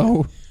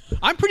 So,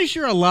 I'm pretty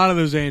sure a lot of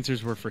those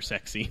answers were for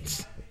sex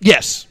scenes.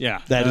 Yes.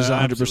 Yeah. That is 100%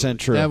 absolutely.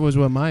 true. that was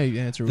what my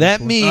answer was. That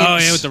for. means Oh,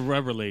 yeah, with the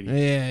rubber lady. Yeah,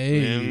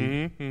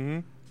 hey. Mm-hmm.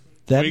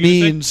 that What are you gonna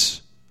say?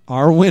 means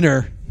our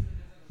winner,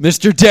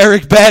 Mr.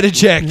 Derek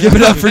Badacek. Give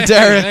it up for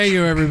Derek. Thank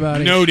you,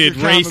 everybody. Noted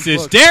Your comic racist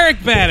book. Derek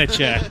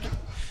Badacek.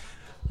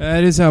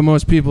 That is how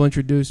most people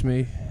introduce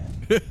me.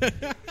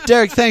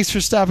 Derek, thanks for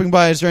stopping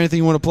by. Is there anything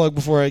you want to plug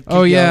before I keep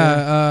Oh, going?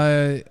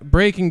 yeah.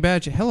 Breaking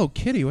Bad. Hello,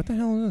 Kitty. What the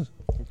hell is this?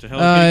 What the hell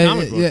is a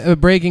comic book? Yeah,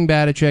 Breaking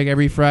Bad check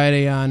every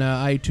Friday on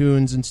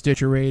iTunes and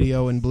Stitcher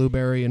Radio and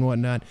Blueberry and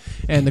whatnot.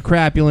 And the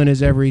Crapulent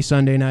is every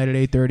Sunday night at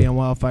 8:30 on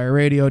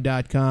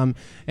WildfireRadio.com.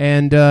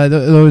 And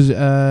those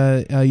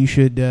you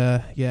should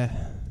yeah.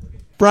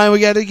 Brian, we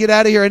got to get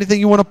out of here. Anything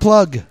you want to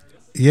plug?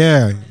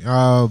 Yeah,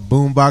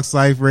 Boombox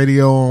Life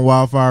Radio on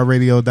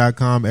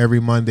WildfireRadio.com every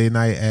Monday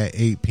night at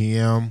 8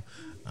 p.m.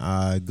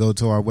 Go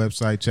to our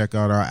website, check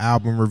out our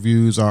album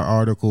reviews, our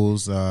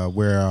articles,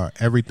 where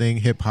everything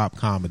hip-hop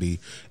comedy.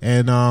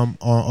 And on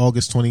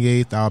August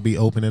 28th, I'll be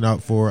opening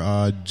up for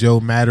Joe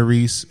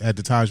Matarese at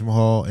the Taj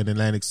Mahal in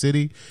Atlantic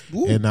City.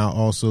 Ooh. And I'll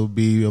also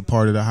be a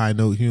part of the High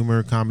Note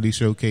Humor Comedy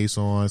Showcase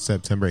on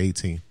September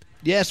 18th.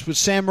 Yes, with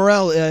Sam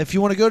Morrell. If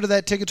you want to go to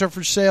that, tickets are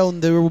for sale,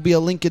 and there will be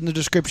a link in the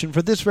description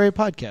for this very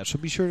podcast. So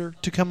be sure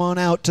to come on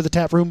out to the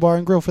Tap Room Bar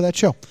and Grill for that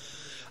show.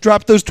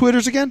 Drop those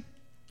Twitters again.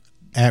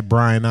 At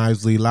Brian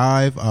Isley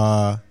Live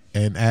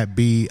and at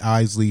B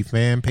Isley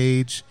fan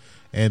page.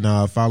 And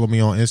follow me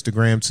on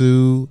Instagram,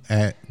 too,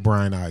 at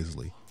Brian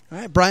Isley. All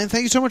right, Brian,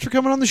 thank you so much for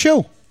coming on the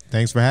show.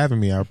 Thanks for having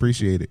me. I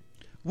appreciate it.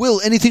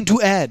 Will, anything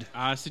to add?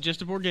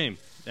 Suggest a board game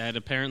that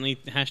apparently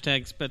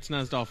hashtag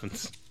Spetsnaz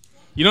Dolphins.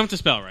 You don't have to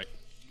spell right.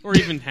 Or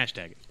even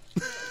hashtag it.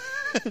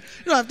 You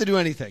don't have to do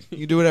anything. You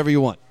can do whatever you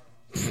want.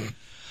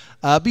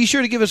 Be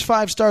sure to give us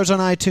 5 stars on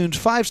iTunes,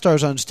 5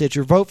 stars on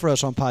Stitcher. Vote for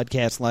us on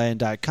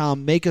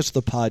podcastland.com. Make us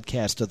the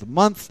podcast of the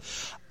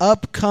month.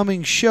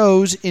 upcoming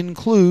shows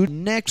include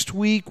next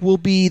week will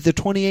be the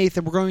 28th,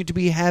 and we're going to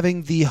be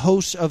having the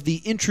hosts of the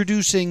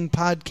Introducing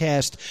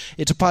podcast.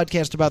 It's a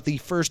podcast about the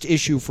first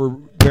issue for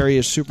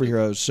various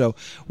superheroes. So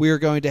we are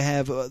going to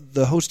have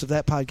the host of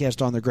that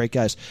podcast on. They're great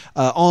guys.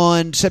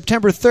 On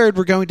September 3rd,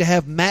 we're going to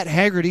have Matt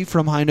Haggerty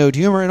from High Note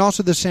Humor and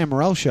also the Sam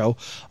Morril Show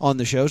on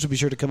the show, so be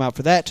sure to come out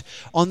for that.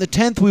 On the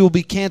 10th, we will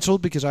be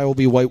canceled because I will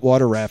be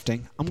whitewater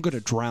rafting. I'm going to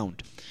drown.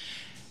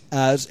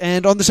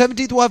 And on the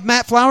 17th, we'll have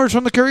Matt Flowers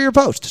from the Courier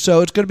Post.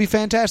 So it's going to be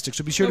fantastic.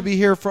 So be sure to be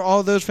here for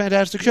all those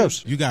fantastic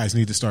shows. You guys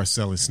need to start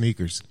selling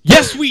sneakers.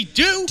 Yes, we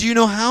do. Do you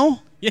know how?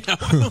 Yeah,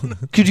 I don't know.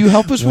 Could you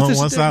help us with this?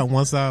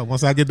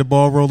 Once I get the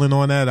ball rolling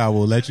on that, I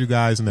will let you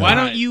guys know. Why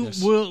don't you?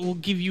 We'll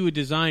give you a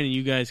design, and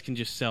you guys can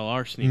just sell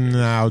our sneakers.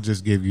 Nah, I'll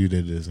just give you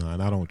the design.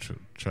 I don't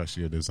trust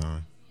your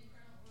design.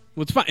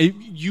 Well, it's fine.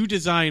 You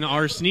design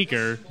our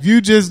sneaker.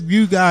 You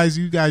guys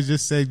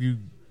just said you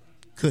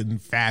couldn't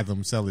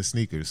fathom selling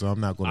sneakers, so I'm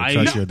not going to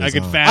trust your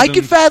design. I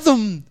could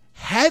fathom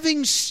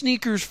having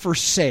sneakers for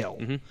sale.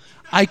 Mm-hmm.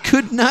 I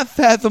could not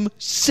fathom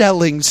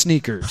selling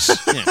sneakers.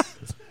 Yeah.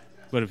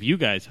 But if you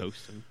guys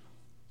host them,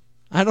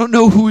 I don't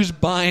know who is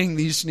buying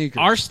these sneakers.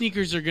 our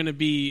sneakers are going to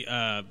be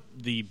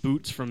the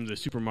boots from the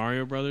Super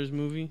Mario Brothers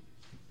movie.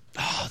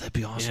 Oh, that'd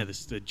be awesome. Yeah,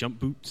 the jump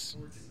boots.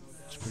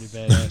 It's pretty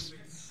badass.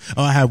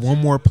 Oh, I have one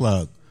more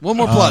plug. One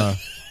more plug.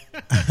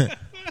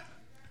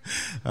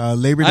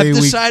 Labor Day I've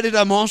week. decided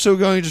I'm also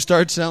going to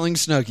start selling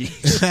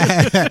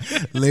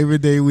Snuggies. Labor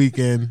Day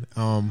weekend,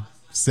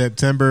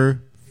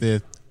 September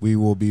 5th, we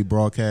will be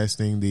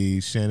broadcasting the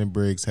Shannon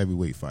Briggs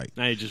heavyweight fight.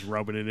 Now you're just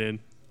rubbing it in.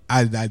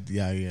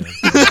 Yeah.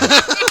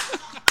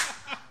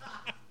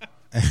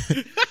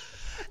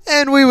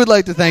 And we would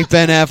like to thank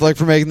Ben Affleck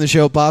for making the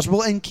show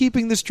possible and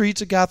keeping the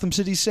streets of Gotham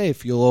City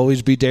safe. You'll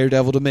always be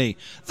Daredevil to me.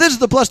 This is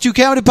the Plus 2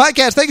 Comedy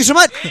Podcast. Thank you so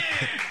much.